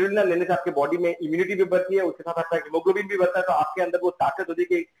स्पिरुलिना लेने से आपके बॉडी में इम्यूनिटी भी बढ़ती है, उसके साथ आपका हीमोग्लोबिन भी बढ़ता है, तो आपके अंदर वो ताकत होती है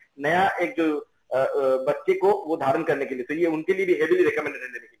कि नया एक जो बच्चे को वो धारण करने के लिए, तो ये उनके लिए भी हेवीली रिकमेंडेड है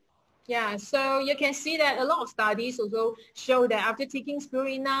लेने के लिए। Yeah, so you can see that a lot of studies also show that after taking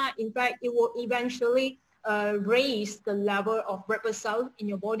Spirulina, in fact, it will eventually raise the level of red blood cell in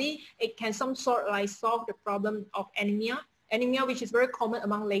your body. It can some sort like solve the problem of anemia, which is very common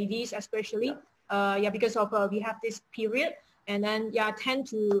among ladies, especially. Because of we have this period, and then tend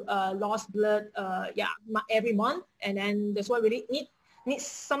to lose blood every month, and then that's why we need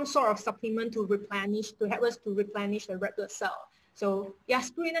some sort of supplement to help us to replenish the red blood cell. So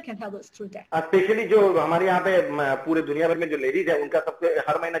Spirulina can help us through that. Specially जो हमारे यहाँ पे पूरे दुनिया भर में जो ladies है, उनका सबसे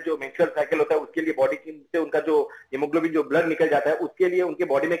हर महीना जो मेंस्ट्रुअल साइकिल होता है, उसके लिए बॉडी से उनका जो हीमोग्लोबिन जो ब्लड निकल जाता है, उसके लिए उनके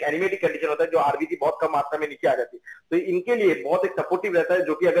बॉडी में एक एनीमिक कंडीशन होता है, जो आरबीसी बहुत कम मात्रा में नीचे आ जाती है, तो इनके लिए बहुत एक सपोर्टिव रहता है,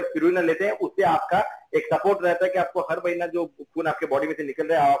 जो कि अगर स्पिरुलिना लेते हैं उससे आपका एक सपोर्ट रहता है कि आपको हर महीना जो खून आपके बॉडी में से निकल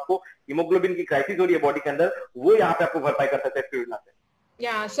रहा है, आपको हीमोग्लोबिन की क्राइसिस हो रही है बॉडी के अंदर, वो यहाँ पे आपको भरपाई कर सकते हैं स्पिरुलिना से।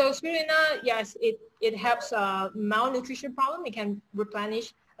 Yeah, so Spirulina, yes, it helps malnutrition problem. It can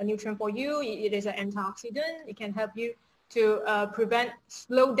replenish a nutrient for you. It is an antioxidant. It can help you to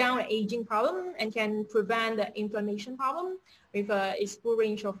slow down aging problem, and can prevent the inflammation problem with its full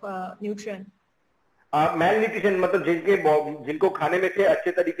range of nutrient. Mail nutrition मतलब जिनको खाने में से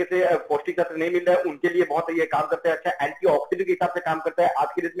अच्छे तरीके से पौष्टिक तत्व नहीं मिल रहा है, उनके लिए बहुत ये काम करता है। अच्छा, एंटीऑक्सीडेंट के हिसाब से काम करता है। आज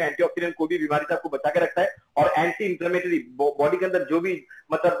के डेट में एंटीऑक्सीडेंट कोई भी बीमारी से आपको बचा के रखता है, और एंटी इंफ्लेमेटरी बॉडी के अंदर जो भी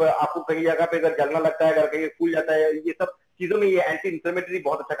मतलब आपको कहीं जगह पे अगर जलना लगता है, अगर कहीं फूल जाता है, ये सब चीजों में ये एंटी इंफ्लेमेटरी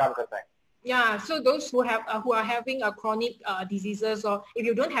बहुत अच्छा काम करता है। Yeah, so those who are having chronic diseases, or if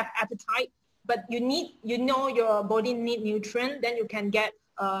you don't have appetite, but you know your body need nutrient, then you can get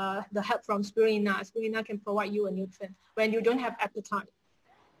the help from Spirulina. Spirulina can provide you a nutrient when you don't have appetite.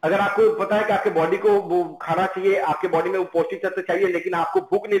 अगर आपको पता है कि आपके body को वो खाना चाहिए, आपके बॉडी में वो पौष्टिक तत्व चाहिए, लेकिन आपको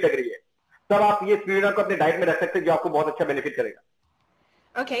भूख नहीं लग रही है, तब आप ये स्पिरुलिना को अपने डाइट में रख सकते हैं, जो आपको बहुत अच्छा बेनिफिट करेगा।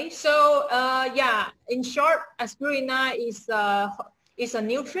 Okay, so in short, Spirulina is a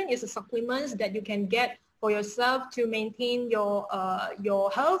nutrient, is a supplement that you can get for yourself to maintain your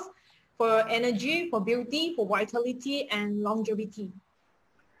health, for energy, for beauty, for vitality and longevity.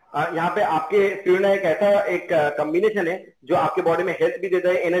 यहाँ पे आपके स्पिरुलिना एक ऐसा एक combination है जो आपके body में हेल्थ भी देता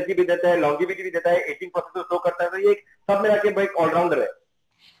है, एनर्जी भी देता है, लॉन्जिविटी भी देता है, एजिंग प्रोसेस को स्लो करता है, तो ये एक सब मिला के एक ऑलराउंडर है।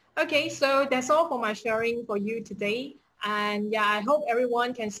 Okay, so that's all for my sharing for you today. And I hope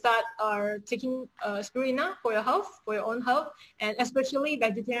everyone can start taking Spirulina for your health, for your own health, and especially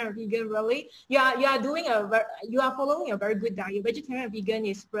vegetarian or vegan. Really, you are following a very good diet. Vegetarian and vegan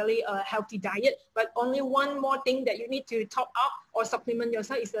is really a healthy diet. But only one more thing that you need to top up or supplement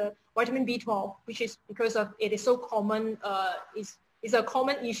yourself is the vitamin B12, which is because of it is so common. Is a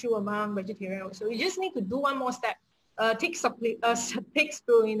common issue among vegetarians. So you just need to do one more step. Take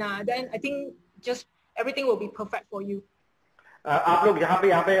Spirulina. Then I think just everything will be perfect for you. आप लोग यहाँ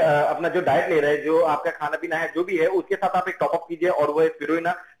पे अपना जो diet ले रहे हैं, जो आपका खाना पीना है, जो भी है, उसके साथ आप एक टॉपअप कीजिए, और वो है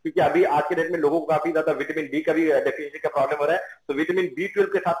स्पिरुलिना, क्योंकि अभी आज के डेट में लोगों को काफी ज्यादा विटामिन डी का भी डेफिशिएंसी का प्रॉब्लम हो रहा है। तो विटामिन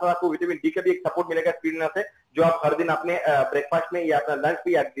B12 के साथ साथ आपको विटामिन डी का भी एक सपोर्ट मिलेगा स्पिरुलिना से, जो आप हर दिन अपने ब्रेकफास्ट में या अपना लंच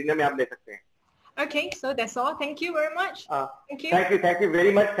में या डिनर में आप ले सकते हैं। Okay, so that's all. Thank you very much. Thank you. Thank you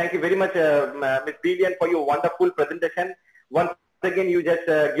very much. Thank you very much, Ms. Billion, for your wonderful presentation. Once again, you just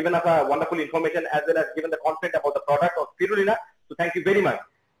given us a wonderful information as well as given the content about the product of Spirulina. So thank you very much.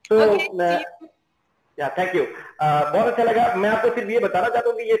 So, Okay, see you. yeah, thank you. बहुत अच्छा लगा। मैं आपको सिर्फ ये बताना चाहता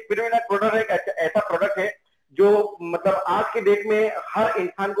हूँ कि ये स्पिरुलिना प्रोडक्ट एक ऐसा प्रोडक्ट है जो मतलब आज के डेट में हर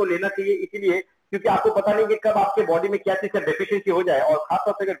इंसान को लेना चाहिए, इसीलिए क्योंकि आपको पता नहीं कि कब आपके बॉडी में क्या चीज का डेफिशिएंसी हो जाए, और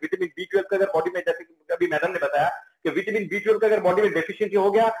खासतौर से अगर विटामिन B12 का अगर बॉडी में, जैसे कि अभी मैडम ने बताया कि विटामिन B12 का अगर बॉडी में डेफिशिएंसी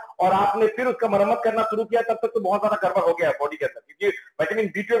हो गया और आपने फिर उसका मरम्मत करना शुरू किया, तब तक तो बहुत ज्यादा गड़बड़ हो गया बॉडी के अंदर, क्योंकि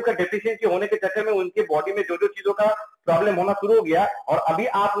विटामिन B12 का डेफिशिएंसी होने के चक्कर में उनके बॉडी में जो जो चीजों का प्रॉब्लम होना शुरू हो गया, और अभी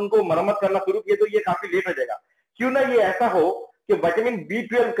आप उनको मरम्मत करना शुरू किए, तो ये काफी लेट हो जाएगा। क्यों ना ये ऐसा हो कि विटामिन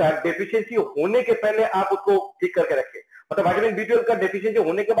B12 का डेफिशिएंसी होने के पहले आप उसको ठीक करके रखें, मतलब विटामिन B12 का डेफिशिएंसी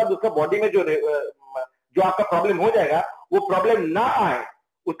होने के बाद उसका बॉडी में जो आपका प्रॉब्लम हो जाएगा, वो प्रॉब्लम ना आए,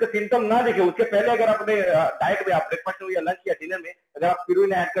 उसका सिम्टम ना दिखे, उसके पहले अगर अपने डाइट में आप ब्रेकफास्ट में या लंच या डिनर में अगर आप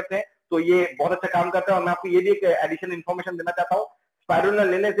स्पिरुलिना ऐड करते हैं, तो ये बहुत अच्छा काम करता है। और मैं आपको ये भी एक एडिशनल इन्फॉर्मेशन देना चाहता हूँ, स्पिरुलिना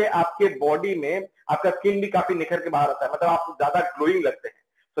लेने से आपके बॉडी में आपका स्किन भी काफी निखर के बाहर आता है, मतलब आप ज्यादा ग्लोइंग लगते हैं।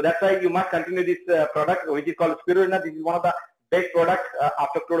 So that's why you must continue this product, which is called Spirulina. This is one of the best products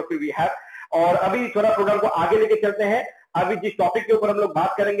after chlorophyll we have. और अभी थोड़ा प्रोग्राम को आगे लेके चलते हैं। अभी जिस टॉपिक के ऊपर हम लोग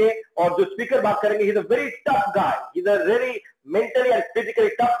बात करेंगे और जो स्पीकर बात करेंगे, he's a very tough guy. He's a really mentally and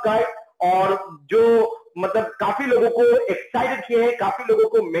physically tough guy. और जो मतलब काफी लोगों को एक्साइटेड किए हैं, काफी लोगों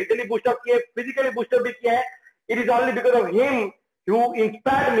को मेंटली बूस्टअप किए, फिजिकली बूस्टअप भी किया है। It is only because of him who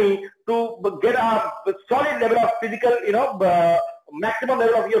inspired me to get a solid level of physical, maximum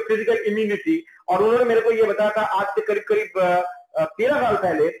level of your physical immunity. और उन्होंने मेरे को ये बताया था आज से करीब 13 साल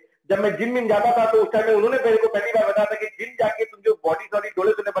पहले, जब मैं जिम में जाता था, तो उस टाइम में उन्होंने मेरे को पहली बार बताया था कि जिम जाके तुम जो बॉडी सॉडी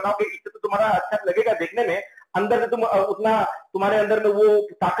डोले सोले बनाओगे, इससे तो तुम्हारा अच्छा लगेगा देखने में, अंदर से तुम उतना तुम्हारे अंदर में वो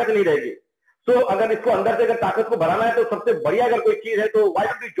ताकत नहीं रहेगी। सो अगर इसको अंदर से अगर ताकत को बढ़ाना है, तो सबसे बढ़िया अगर कोई चीज है तो why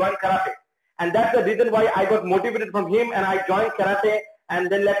don't you join karate, and that's the reason why I got motivated from him and I join karate. And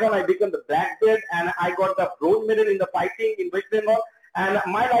then later on I became the black belt and I got the bronze medal in the fighting in West Bengal, and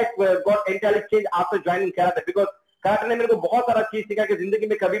my life got entirely changed after joining karate, because karate ने मेरे को बहुत सारा चीज सिखा कि जिंदगी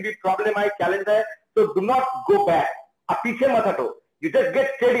में कभी भी प्रॉब्लम आए, चैलेंज आए, तो do not go back, आप पीछे मत हटो, you just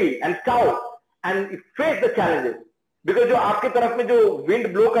get steady and stout and face the challenges, because जो आपके तरफ में जो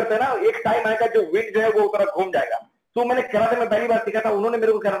विंड ब्लो करते हैं ना, एक टाइम आएगा जो विंड जो है वो तरफ घूम जाएगा। तो मैंने कराटे में पहली बार सीखा था, उन्होंने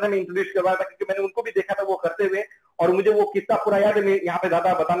मेरे को कराटे में इंट्रोड्यूस करवाया था, क्योंकि मैंने उनको भी देखा था वो करते हुए, और मुझे वो किस्सा पूरा याद है। मैं यहाँ पे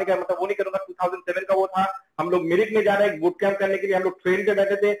ज्यादा बताने का मतलब वो नहीं करूंगा। 2007 का वो था, हम लोग मिरिक में जा रहे हैं बूट कैंप करने के लिए, हम लोग ट्रेन पे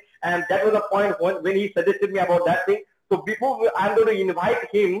बैठे थे, and that was the point when he suggested me about that thing. So before I am going to invite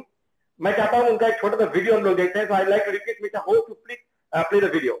him, मैं चाहता हूँ उनका एक छोटा सा वीडियो हम लोग देखते हैं। सो I like to request mister host to please play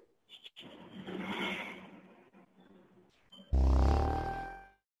the video.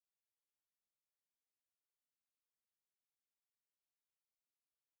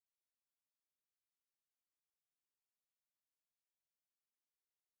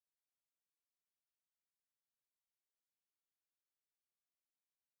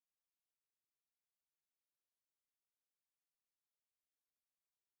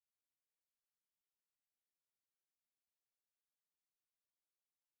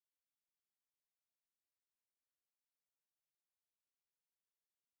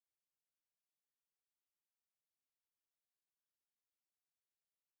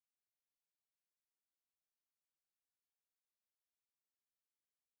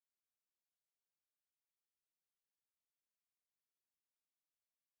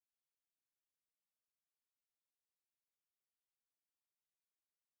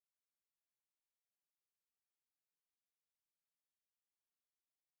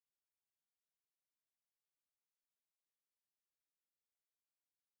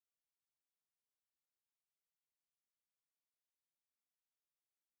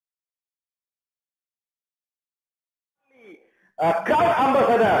 Crowd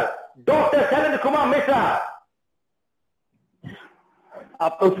ambassador, Dr. Sanand Kumar Mishra.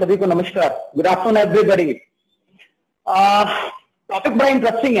 आप लोग सभी को नमस्कार, गुड आफ्टरनून एवरीबॉडी। टॉपिक बड़ा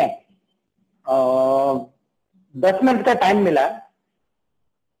इंटरेस्टिंग है। 10 मिनट का टाइम मिला है,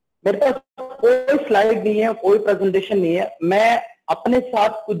 मेरे पास कोई स्लाइड नहीं है, कोई प्रेजेंटेशन नहीं है। मैं अपने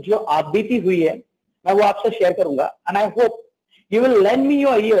साथ कुछ जो आप बीती हुई है मैं वो आपसे शेयर करूंगा, and I hope you will lend me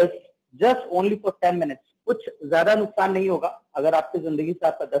your ears just only for 10 minutes. कुछ ज्यादा नुकसान नहीं होगा अगर आपकी जिंदगी से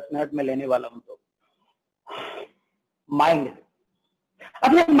आपका 10 मिनट में लेने वाला हूं तो। माइंड,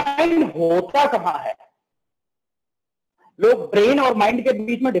 अब ये माइंड होता कहां है? लोग ब्रेन और माइंड के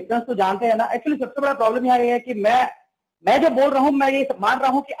बीच में डिफरेंस तो जानते हैं ना। एक्चुअली सबसे बड़ा प्रॉब्लम यहाँ ये है कि मैं जो बोल रहा हूं, मैं ये मान रहा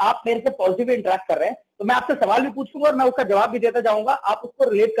हूं कि आप मेरे से पॉजिटिव इंटरेक्ट कर रहे हैं, तो मैं आपसे सवाल भी पूछूंगा और मैं उसका जवाब भी देता जाऊंगा, आप उसको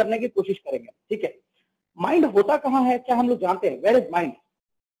रिलेट करने की कोशिश करेंगे, ठीक है? माइंड होता कहां है, क्या हम लोग जानते हैं? Where is mind?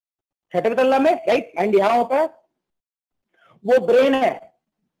 छठे तल्ला में, राइट? माइंड यहां होता है, वो ब्रेन है।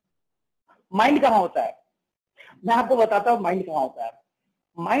 माइंड कहां होता है? मैं आपको बताता हूं माइंड कहां होता है।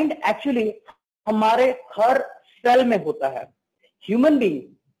 माइंड एक्चुअली हमारे हर सेल में होता है। Human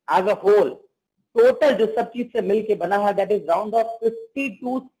being as a whole, total जो सब चीज से मिलके बना है, that is round of 50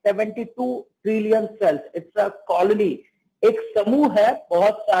 to 72 trillion cells. It's a colony, एक समूह है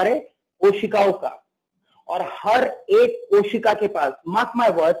बहुत सारे कोशिकाओं का, और हर एक कोशिका के पास, मार्क माय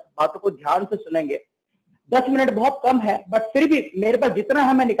वर्ड्स, बातों को ध्यान से सुनेंगे, 10 मिनट बहुत कम है, बट फिर भी मेरे पास जितना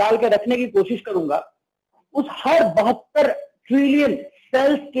है मैं निकाल के रखने की कोशिश करूंगा। उस हर 72 ट्रिलियन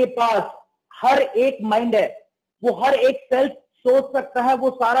सेल्स के पास हर एक माइंड है। वो हर एक सेल सोच सकता है, वो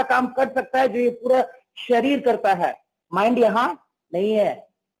सारा काम कर सकता है जो ये पूरा शरीर करता है। माइंड यहां नहीं है।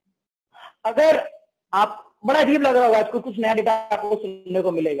 अगर आप, बड़ा अजीब लग रहा होगा आज कुछ नया डेटा आपको सुनने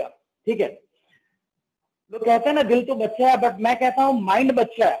को मिलेगा, ठीक है? लोग कहते हैं ना दिल तो बच्चा है, बट मैं कहता हूं माइंड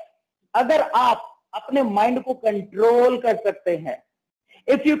बच्चा है। अगर आप अपने माइंड को कंट्रोल कर सकते हैं,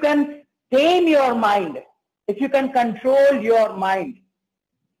 if you can time your mind, if you can control your mind,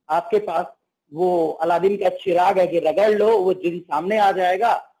 आपके पास वो अलादीन का चिराग है कि रगड़ लो, वो जिन सामने आ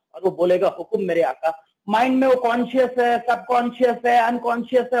जाएगा और वो बोलेगा हुक्म मेरे आका। माइंड में वो कॉन्शियस है, सबकॉन्शियस है,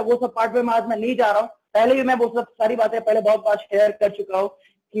 अनकॉन्शियस है, वो सब पार्ट में आज मैं नहीं जा रहा हूं। पहले भी मैं वो सब सारी बातें पहले बहुत बार शेयर कर चुका हूं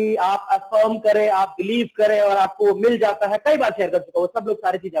कि आप अफर्म करें, आप बिलीव करें और आपको मिल जाता है, कई बार शेयर कर चुका हूं, सब लोग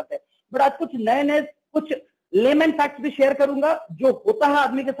सारी चीज आते हैं। बट आज कुछ नए कुछ लेमन फैक्ट्स भी शेयर करूंगा जो होता है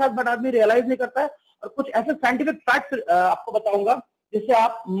आदमी के साथ, बट आदमी रियलाइज नहीं करता है, और कुछ ऐसे साइंटिफिक फैक्ट्स आपको बताऊंगा जिससे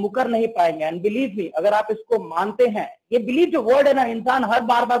आप मुकर नहीं पाएंगे। एंड बिलीव मी, अगर आप इसको मानते हैं, ये बिलीव जो वर्ड है ना, इंसान हर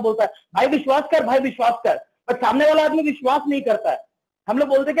बार बोलता है भाई विश्वास कर, भाई विश्वास कर, बट सामने वाला आदमी विश्वास नहीं करता है। हम लोग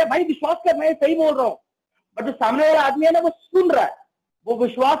बोलते हैं भाई विश्वास कर, मैं सही बोल रहा हूं, बट जो सामने वाला आदमी है ना, वो सुन रहा है, वो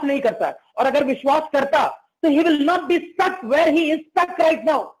विश्वास नहीं करता है। और अगर विश्वास करता तो he will not be stuck where he is stuck right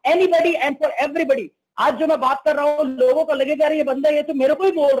now. Anybody and for everybody. आज जो मैं बात कर रहा हूं, लोगों को लगेगा ये बंदा ये तो मेरे को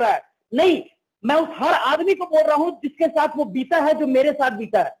ही बोल रहा है। नहीं, मैं उस हर आदमी को बोल रहा हूं जिसके साथ वो बीता है, जो मेरे साथ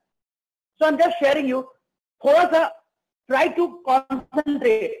बीता है। सो I am just sharing you, थोड़ा सा ट्राई टू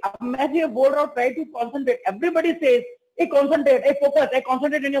कॉन्सेंट्रेट। अब मैं जो बोल रहा हूं, try to concentrate. Everybody says A concentrate, A focus, A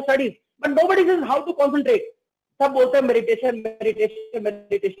concentrate in your studies, but nobody says how to concentrate. सब बोलते हैं मेडिटेशन मेडिटेशन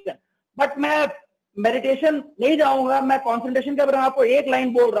मेडिटेशन, बट मैं मेडिटेशन नहीं जाऊंगा, मैं कॉन्सेंट्रेशन के बारे में आपको एक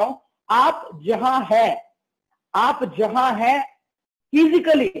लाइन बोल रहा हूं। आप जहां हैं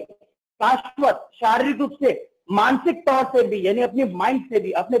फिजिकली, शाश्वत, शारीरिक रूप से, मानसिक तौर से भी, यानी अपनी माइंड से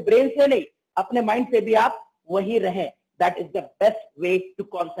भी, अपने ब्रेन से नहीं, अपने माइंड से भी आप वही रहें। That is the best way to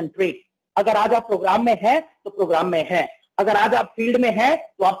concentrate. अगर आज आप प्रोग्राम में हैं तो प्रोग्राम में हैं, अगर आज आप फील्ड में हैं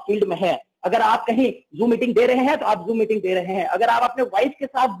तो आप फील्ड में हैं, अगर आप कहीं जूम मीटिंग दे रहे हैं तो आप जूम मीटिंग दे रहे हैं, अगर आप अपने वाइफ के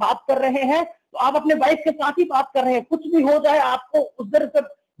साथ बात कर रहे हैं तो आप अपने वाइफ के साथ ही बात कर रहे हैं। कुछ भी हो जाए, आपको उधर से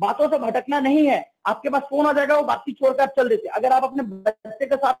बातों से भटकना नहीं है। आपके पास फोन आ जाएगा, वो बातचीत छोड़कर आप चल देते। अगर आप अपने बच्चे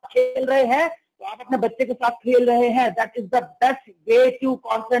के साथ खेल रहे हैं तो आप अपने बच्चे के साथ खेल रहे हैं। That is the best way to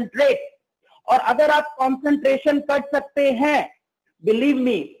concentrate. और अगर आप कॉन्सेंट्रेशन कर सकते हैं, बिलीव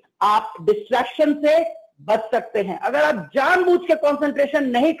मी, आप डिस्ट्रैक्शन से बच सकते हैं। अगर आप जानबूझ के कॉन्सेंट्रेशन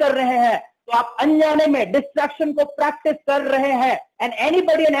नहीं कर रहे हैं तो आप अनजाने में डिस्ट्रैक्शन को प्रैक्टिस कर रहे हैं। एंड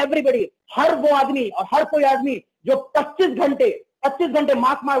एनीबडी एंड एवरीबडी, हर वो आदमी और हर कोई आदमी जो 25 घंटे,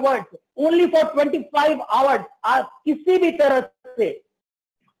 mark my words, only for 25 hours, आप किसी भी तरह से,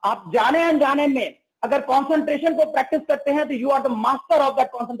 आप जाने अनजाने में अगर कॉन्सेंट्रेशन को प्रैक्टिस करते हैं तो you are the master of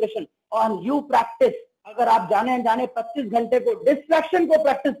that concentration on you practice. अगर आप जाने अनजाने 25 घंटे को डिस्ट्रैक्शन को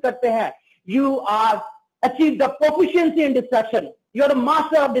प्रैक्टिस करते हैं, you are achieve the proficiency in distraction, you are the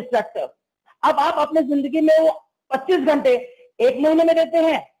master of distractor. अब आप अपने जिंदगी में वो 25 घंटे 1 महीने में देते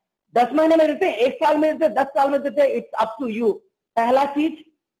हैं, 10 महीने में देते हैं, 1 साल में देते हैं, 10 साल में देते हैं, इट्स अप टू यू। पहला चीज,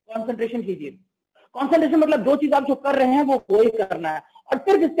 कंसंट्रेशन कीजिए। कंसंट्रेशन मतलब जो चीज आप जो कर रहे हैं वो ही करना है। और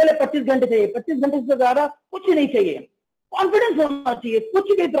सिर्फ इसके लिए 25 घंटे चाहिए, 25 घंटे से ज्यादा कुछ नहीं चाहिए। कॉन्फिडेंस होना चाहिए।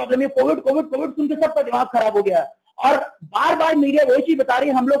 कुछ भी प्रॉब्लम है, कोविड सुन के सबका दिमाग खराब हो गया है, और बार बार मीडिया वही चीज बता रही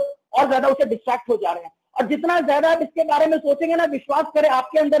है, हम लोग और ज्यादा उससे डिस्ट्रैक्ट हो जा रहे हैं। और जितना ज्यादा आप इसके बारे में सोचेंगे ना, विश्वास करें,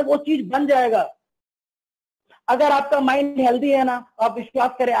 आपके अंदर वो चीज बन जाएगा। अगर आपका माइंड हेल्दी है ना, आप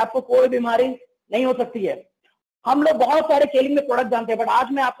विश्वास करें, आपको कोई बीमारी नहीं हो सकती है। हम लोग बहुत सारे केलिंग में प्रोडक्ट जानते हैं, बट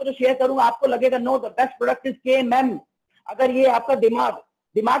आज मैं आपको जो शेयर करूंगा, आपको लगेगा no, the best product is KMM। अगर ये आपका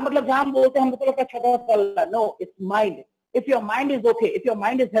दिमाग मतलब जहां हम बोलते हैं हमको तो लगता है छठा तल्ला, no, it's mind. If your mind is okay, if your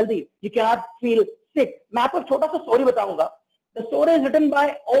mind is healthy, you cannot feel sick. मैं आपको छोटा सा स्टोरी बताऊंगा. The story is written by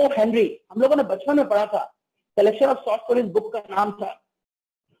O. Henry. हम लोगों ने बचपन में पढ़ा था. Collection of short stories book का नाम था.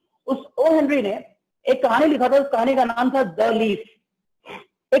 उस O. Henry ने एक कहानी लिखा था. उस कहानी का नाम था द लीफ.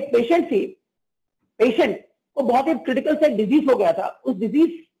 एक पेशेंट थी. पेशेंट को बहुत ही क्रिटिकल से डिजीज हो गया था. उस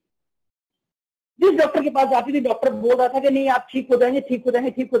डिजीज जिस डॉक्टर के पास जाती थी, डॉक्टर बोल रहा था कि नहीं आप ठीक हो जाएंगे, ठीक हो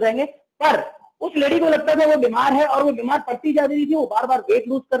जाएंगे, ठीक हो जाएंगे. पर उस लेडी को लगता था वो बीमार है और वो बीमार पड़ती जा रही थी. वो बार बार वेट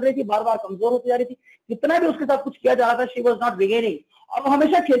लूज कर रही थी, बार बार कमजोर होती जा रही थी. जितना भी उसके साथ कुछ किया जा रहा था, शी वॉज नॉट रिगेनिंग. और वो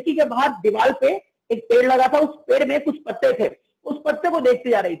हमेशा खिड़की के बाहर दीवार पे एक पेड़ लगा था. उस पेड़ में कुछ पत्ते थे. उस पत्ते को देखती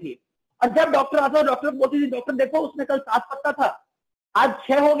जा रही थी. और जब डॉक्टर आता, डॉक्टर बोलती थी, डॉक्टर देखो उसमें कल 7 पत्ता था, आज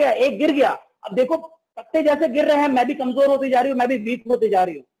 6 हो गया, 1 गिर गया. अब देखो पत्ते जैसे गिर रहे हैं, मैं भी कमजोर होती जा रही हूँ, मैं भी वीक होती जा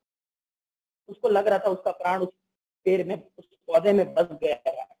रही हूँ. उसको लग रहा था उसका प्राण उस पेड़ में, उस पौधे में बच गया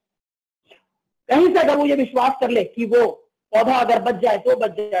है. कहीं से अगर वो ये विश्वास कर ले कि वो पौधा अगर बच जाए तो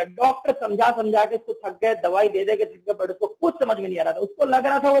बच जाए. डॉक्टर समझा समझा के उसको थक गए, दवाई दे दे के, बट उसको कुछ समझ में नहीं आ रहा था. उसको लग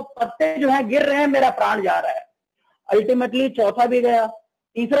रहा था वो पत्ते जो है गिर रहे हैं, मेरा प्राण जा रहा है. अल्टीमेटली चौथा भी गया,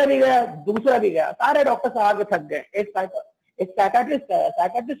 तीसरा भी गया, दूसरा भी गया. सारे डॉक्टर साहब थक गए. एक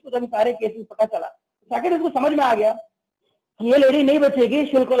साइकाट्रिस्ट को जब सारे केसेस पता चला, साइकाट्रिस्ट को समझ में आ गया ये लेडी नहीं बचेगी,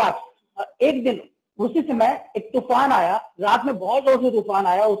 शी विल कोलैप्स. एक दिन उसी समय एक तूफान आया. रात में बहुत जोर से तूफान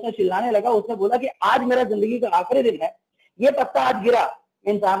आया. उसने चिल्लाने लगा. उसने बोला कि आज मेरा जिंदगी का आखिरी दिन है, ये पत्ता आज गिरा,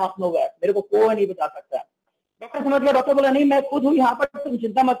 means I am of nowhere, मेरे को कोई नहीं बचा सकता. डॉक्टर समझ गया. डॉक्टर बोला नहीं मैं खुद हूँ यहाँ पर, तुम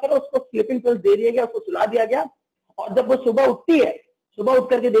चिंता मत करो. उसको स्लीपिंग पिल्स दे दिया गया, उसको सुला दिया गया. और जब वो सुबह उठती है, सुबह उठ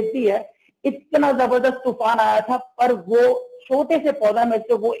करके देखती है, इतना जबरदस्त तूफान आया था पर वो छोटे से पौधा में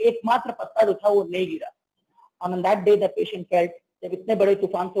से वो एकमात्र पत्ता जो था वो नहीं गिरा. On that day the patient felt, जब इतने बड़े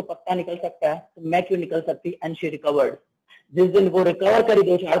तूफान से पत्ता निकल सकता है तो मैं क्यों निकल सकती. And she recovered. जिस दिन वो रिकवर करी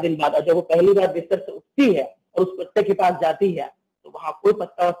 2-4 दिन बाद, जब वो पहली बार बिस्तर से उठती है और उस पत्ते के पास जाती है तो वहां कोई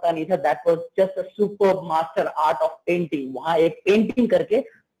पत्ता वत्ता नहीं था. That was just a super master art of painting. वहां एक पेंटिंग करके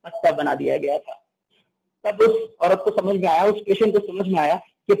पत्ता बना दिया गया था. तब उस औरत को समझ में आया, उस पेशेंट को समझ में आया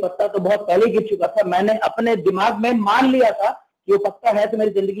कि पत्ता तो बहुत पहले गिर चुका था. मैंने अपने दिमाग में मान लिया था कि वो पत्ता है तो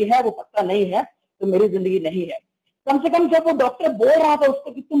मेरी जिंदगी है, वो पत्ता नहीं है तो मेरी जिंदगी नहीं है. कम से कम जब वो डॉक्टर बोल रहा था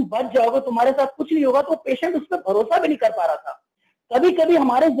उसको कि तुम बच जाओगे, तुम्हारे साथ कुछ नहीं होगा, तो पेशेंट उस पर भरोसा भी नहीं कर पा रहा था. कभी कभी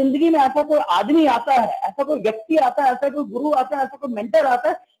हमारे जिंदगी में ऐसा कोई आदमी आता है, ऐसा कोई व्यक्ति आता है, ऐसा कोई गुरु आता है, ऐसा कोई मेंटर आता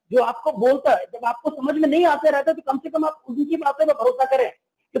है जो आपको बोलता है. जब आपको समझ में नहीं आते रहता तो कम से कम आप उनकी बातों पर भरोसा करें.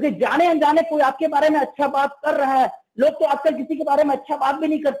 क्योंकि जाने अनजाने कोई आपके बारे में अच्छा बात कर रहा है. लोग तो आजकल किसी के बारे में अच्छा बात भी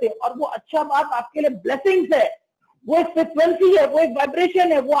नहीं करते, और वो अच्छा बात आपके लिए ब्लेसिंग्स है, वो एक फ्रिक्वेंसी है, वो एक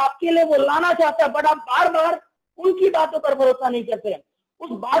वाइब्रेशन है, वो आपके लिए वो लाना चाहता है. बट आप बार बार उनकी बातों पर भरोसा नहीं करते हैं. उस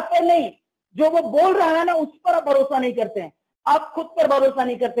बात पर नहीं, जो वो बोल रहा है ना उस पर आप भरोसा नहीं करते हैं. आप खुद पर भरोसा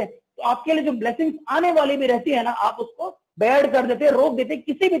नहीं करते. तो आपके लिए जो ब्लेसिंग्स आने वाली भी रहती है ना, आप उसको बेयर्ड कर देते, रोक देते,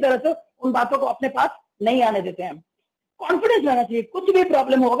 किसी भी तरह से उन बातों को अपने पास नहीं आने देते हैं. कॉन्फिडेंस रहना चाहिए. कुछ भी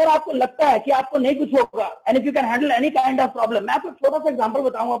प्रॉब्लम हो, अगर आपको लगता है कि आपको नहीं कुछ होगा, and if you can handle any kind of problem, मैं आपको छोटा सा एग्जांपल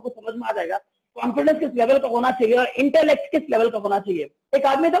बताऊंगा, आपको समझ में आ जाएगा कॉन्फिडेंस किस लेवल का होना चाहिए और इंटेलेक्ट किस लेवल का होना चाहिए. एक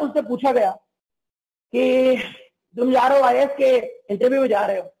आदमी था, उससे पूछा गया कि तुम जा रहे हो IAS के इंटरव्यू में जा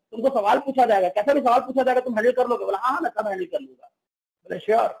रहे हो, तुमको सवाल पूछा जाएगा, कैसा भी सवाल पूछा जाएगा तुम हैंडल कर लोगे. बोला हाँ मैं सब हैंडल कर लूंगा. बोले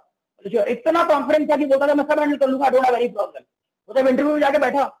श्योर. इतना कॉन्फिडेंस था कि बोलता था मैं सब हैंडल कर लूंगा, डोंट हैव एनी प्रॉब्लम. वो जब इंटरव्यू में जाके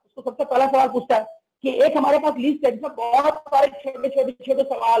बैठा, उसको सबसे पहला सवाल पूछता है कि एक हमारे पास लिस्ट है जिसमें बहुत सारे छोटे छोटे छोटे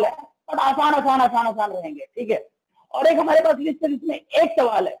सवाल है, बट आसान आसान आसान आसान रहेंगे, ठीक है. और एक हमारे पास लिस्ट है जिसमें एक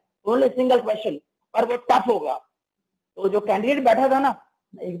सवाल है, ओनली सिंगल क्वेश्चन, और वो टफ होगा. तो जो कैंडिडेट बैठा था ना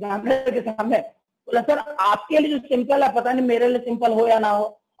एग्जामिनर के सामने, बोला सर आपके लिए जो सिंपल है पता नहीं मेरे लिए सिंपल हो या ना हो,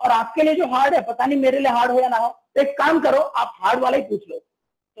 और आपके लिए जो हार्ड है पता नहीं मेरे लिए हार्ड हो या ना हो, तो एक काम करो आप हार्ड वाला ही पूछ लो.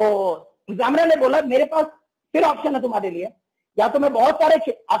 तो एग्जामिनर ने बोला मेरे पास फिर ऑप्शन है तुम्हारे लिए, या तो मैं बहुत सारे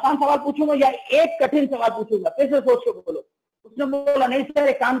आसान सवाल पूछूंगा या एक कठिन सवाल पूछूंगा, फिर से सोच के बोलो. उसने बोला नहीं सर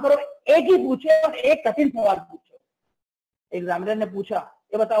एक काम करो, एक ही पूछो और एक कठिन सवाल पूछो. एग्जामिनर ने पूछा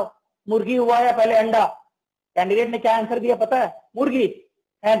ये बताओ मुर्गी हुआ या पहले अंडा. कैंडिडेट ने क्या आंसर दिया पता है, मुर्गी,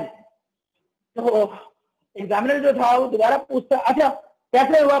 हैन. तो एग्जामिनर जो था वो दोबारा पूछता है अच्छा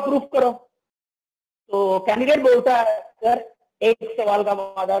कैसे हुआ प्रूफ करो. तो कैंडिडेट बोलता है सर एक सवाल का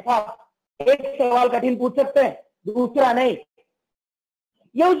वादा था, एक सवाल कठिन पूछ सकते हैं, दूसरा नहीं.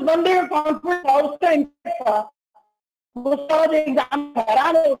 ये उस बंदे का कॉन्फिडेंस था, उसका इंटरेस्ट था. उसका एग्जाम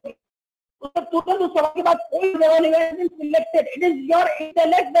हैरान हो गया. उसका तुरंत उस सवाल के बाद कोई जवाब नहीं है. Selected. It is your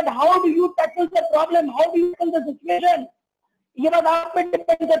intellect that how do you tackle the problem, how do you tackle the situation. ये बात आप पे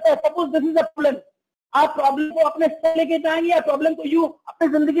डिपेंड करता है. Suppose this is a problem, आप प्रॉब्लम को अपने से लेके जाएंगे या प्रॉब्लम को यू अपनी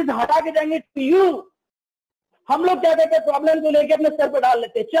जिंदगी से हटा के जाएंगे टू यू. हम लोग क्या कहते हैं, प्रॉब्लम को लेके अपने सर पर डाल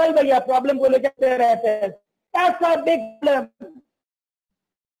लेते हैं, चल भैया प्रॉब्लम को लेकर रहते हैं. That's a big problem.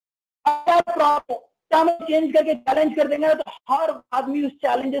 हमें चेंज करके चैलेंज कर देंगे तो हर आदमी उस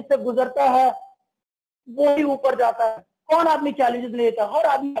चैलेंजेस से गुजरता है, वो ही ऊपर जाता है। कौन आदमी चैलेंजेस लेता है? हर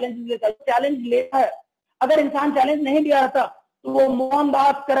आदमी चैलेंजेस लेता है, चैलेंज लेता है। अगर इंसान चैलेंज नहीं लिया था तो वो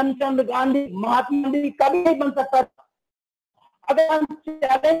मोहनदास करमचंद गांधी, महात्मा गांधी कभी नहीं बन सकता था। अगर हम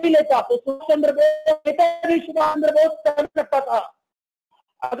चैलेंज लेता तो सुभाष चंद्र बोस कर सकता था।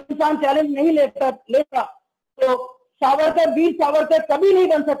 अगर इंसान चैलेंज नहीं लेता तो वीर सावरकर कभी नहीं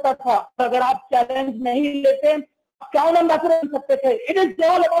बन सकता था। अगर आप चैलेंज नहीं लेते कौन एम्बेसडर बन सकते थे? It is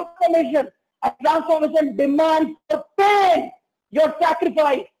all about transformation demand for pen, your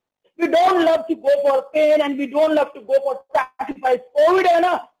sacrifice. We don't love to go for pain and we don't love to go for sacrifice. COVID है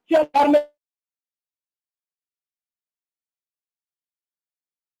ना, घर में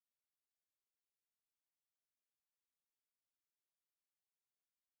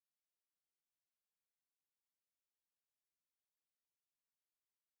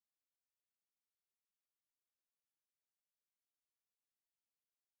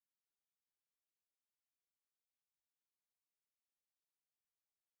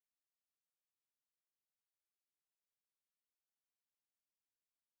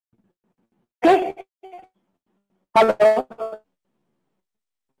hello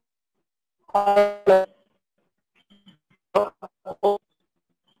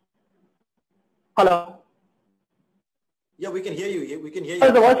hello Yeah, we can hear you. Yeah, we can hear the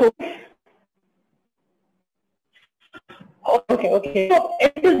you. voice okay so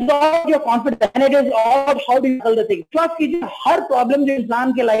it is not your confidence and it is all how do you handle the thing. Trust कीजिए, हर problem जो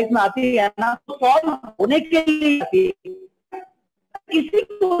इंसान के life में आती है ना, तो solve होने के लिए आती है। किसी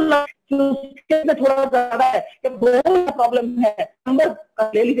को में थोड़ा ज्यादा है कि बहुत प्रॉब्लम है, नंबर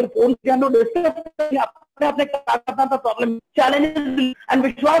ले लीजिए, फोन के हम लोग डिस्कस अपने अपना प्रॉब्लम चैलेंजेस एंड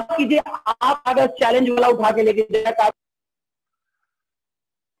विश्वास कीजिए, आप अगर चैलेंज वाला उठा के लेके जाए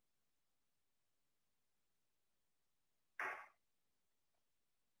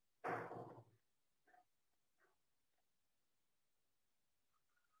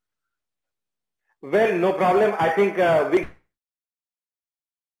Well, no problem. I think we.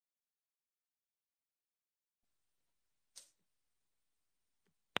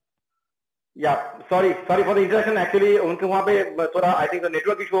 Yeah, sorry for the interruption. Actually, उनके वहाँ पे थोड़ा I think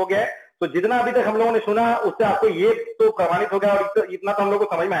नेटवर्क इशू हो गया है। तो जितना अभी तक हम लोगों ने सुना उससे आपको ये तो प्रमाणित हो गया और इतना तो हम लोगों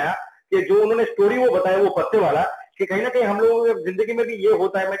को समझ में आया कि जो उन्होंने स्टोरी वो बताया वो पत्ते वाला, कि कहीं ना कहीं हम लोगों की जिंदगी में भी ये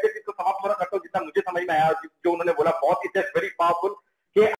होता है। मैं इसको समाप्त थोड़ा करता हूँ जितना मुझे समझ में आया, जो उन्होंने बोला बहुत इट्स वेरी पावरफुल।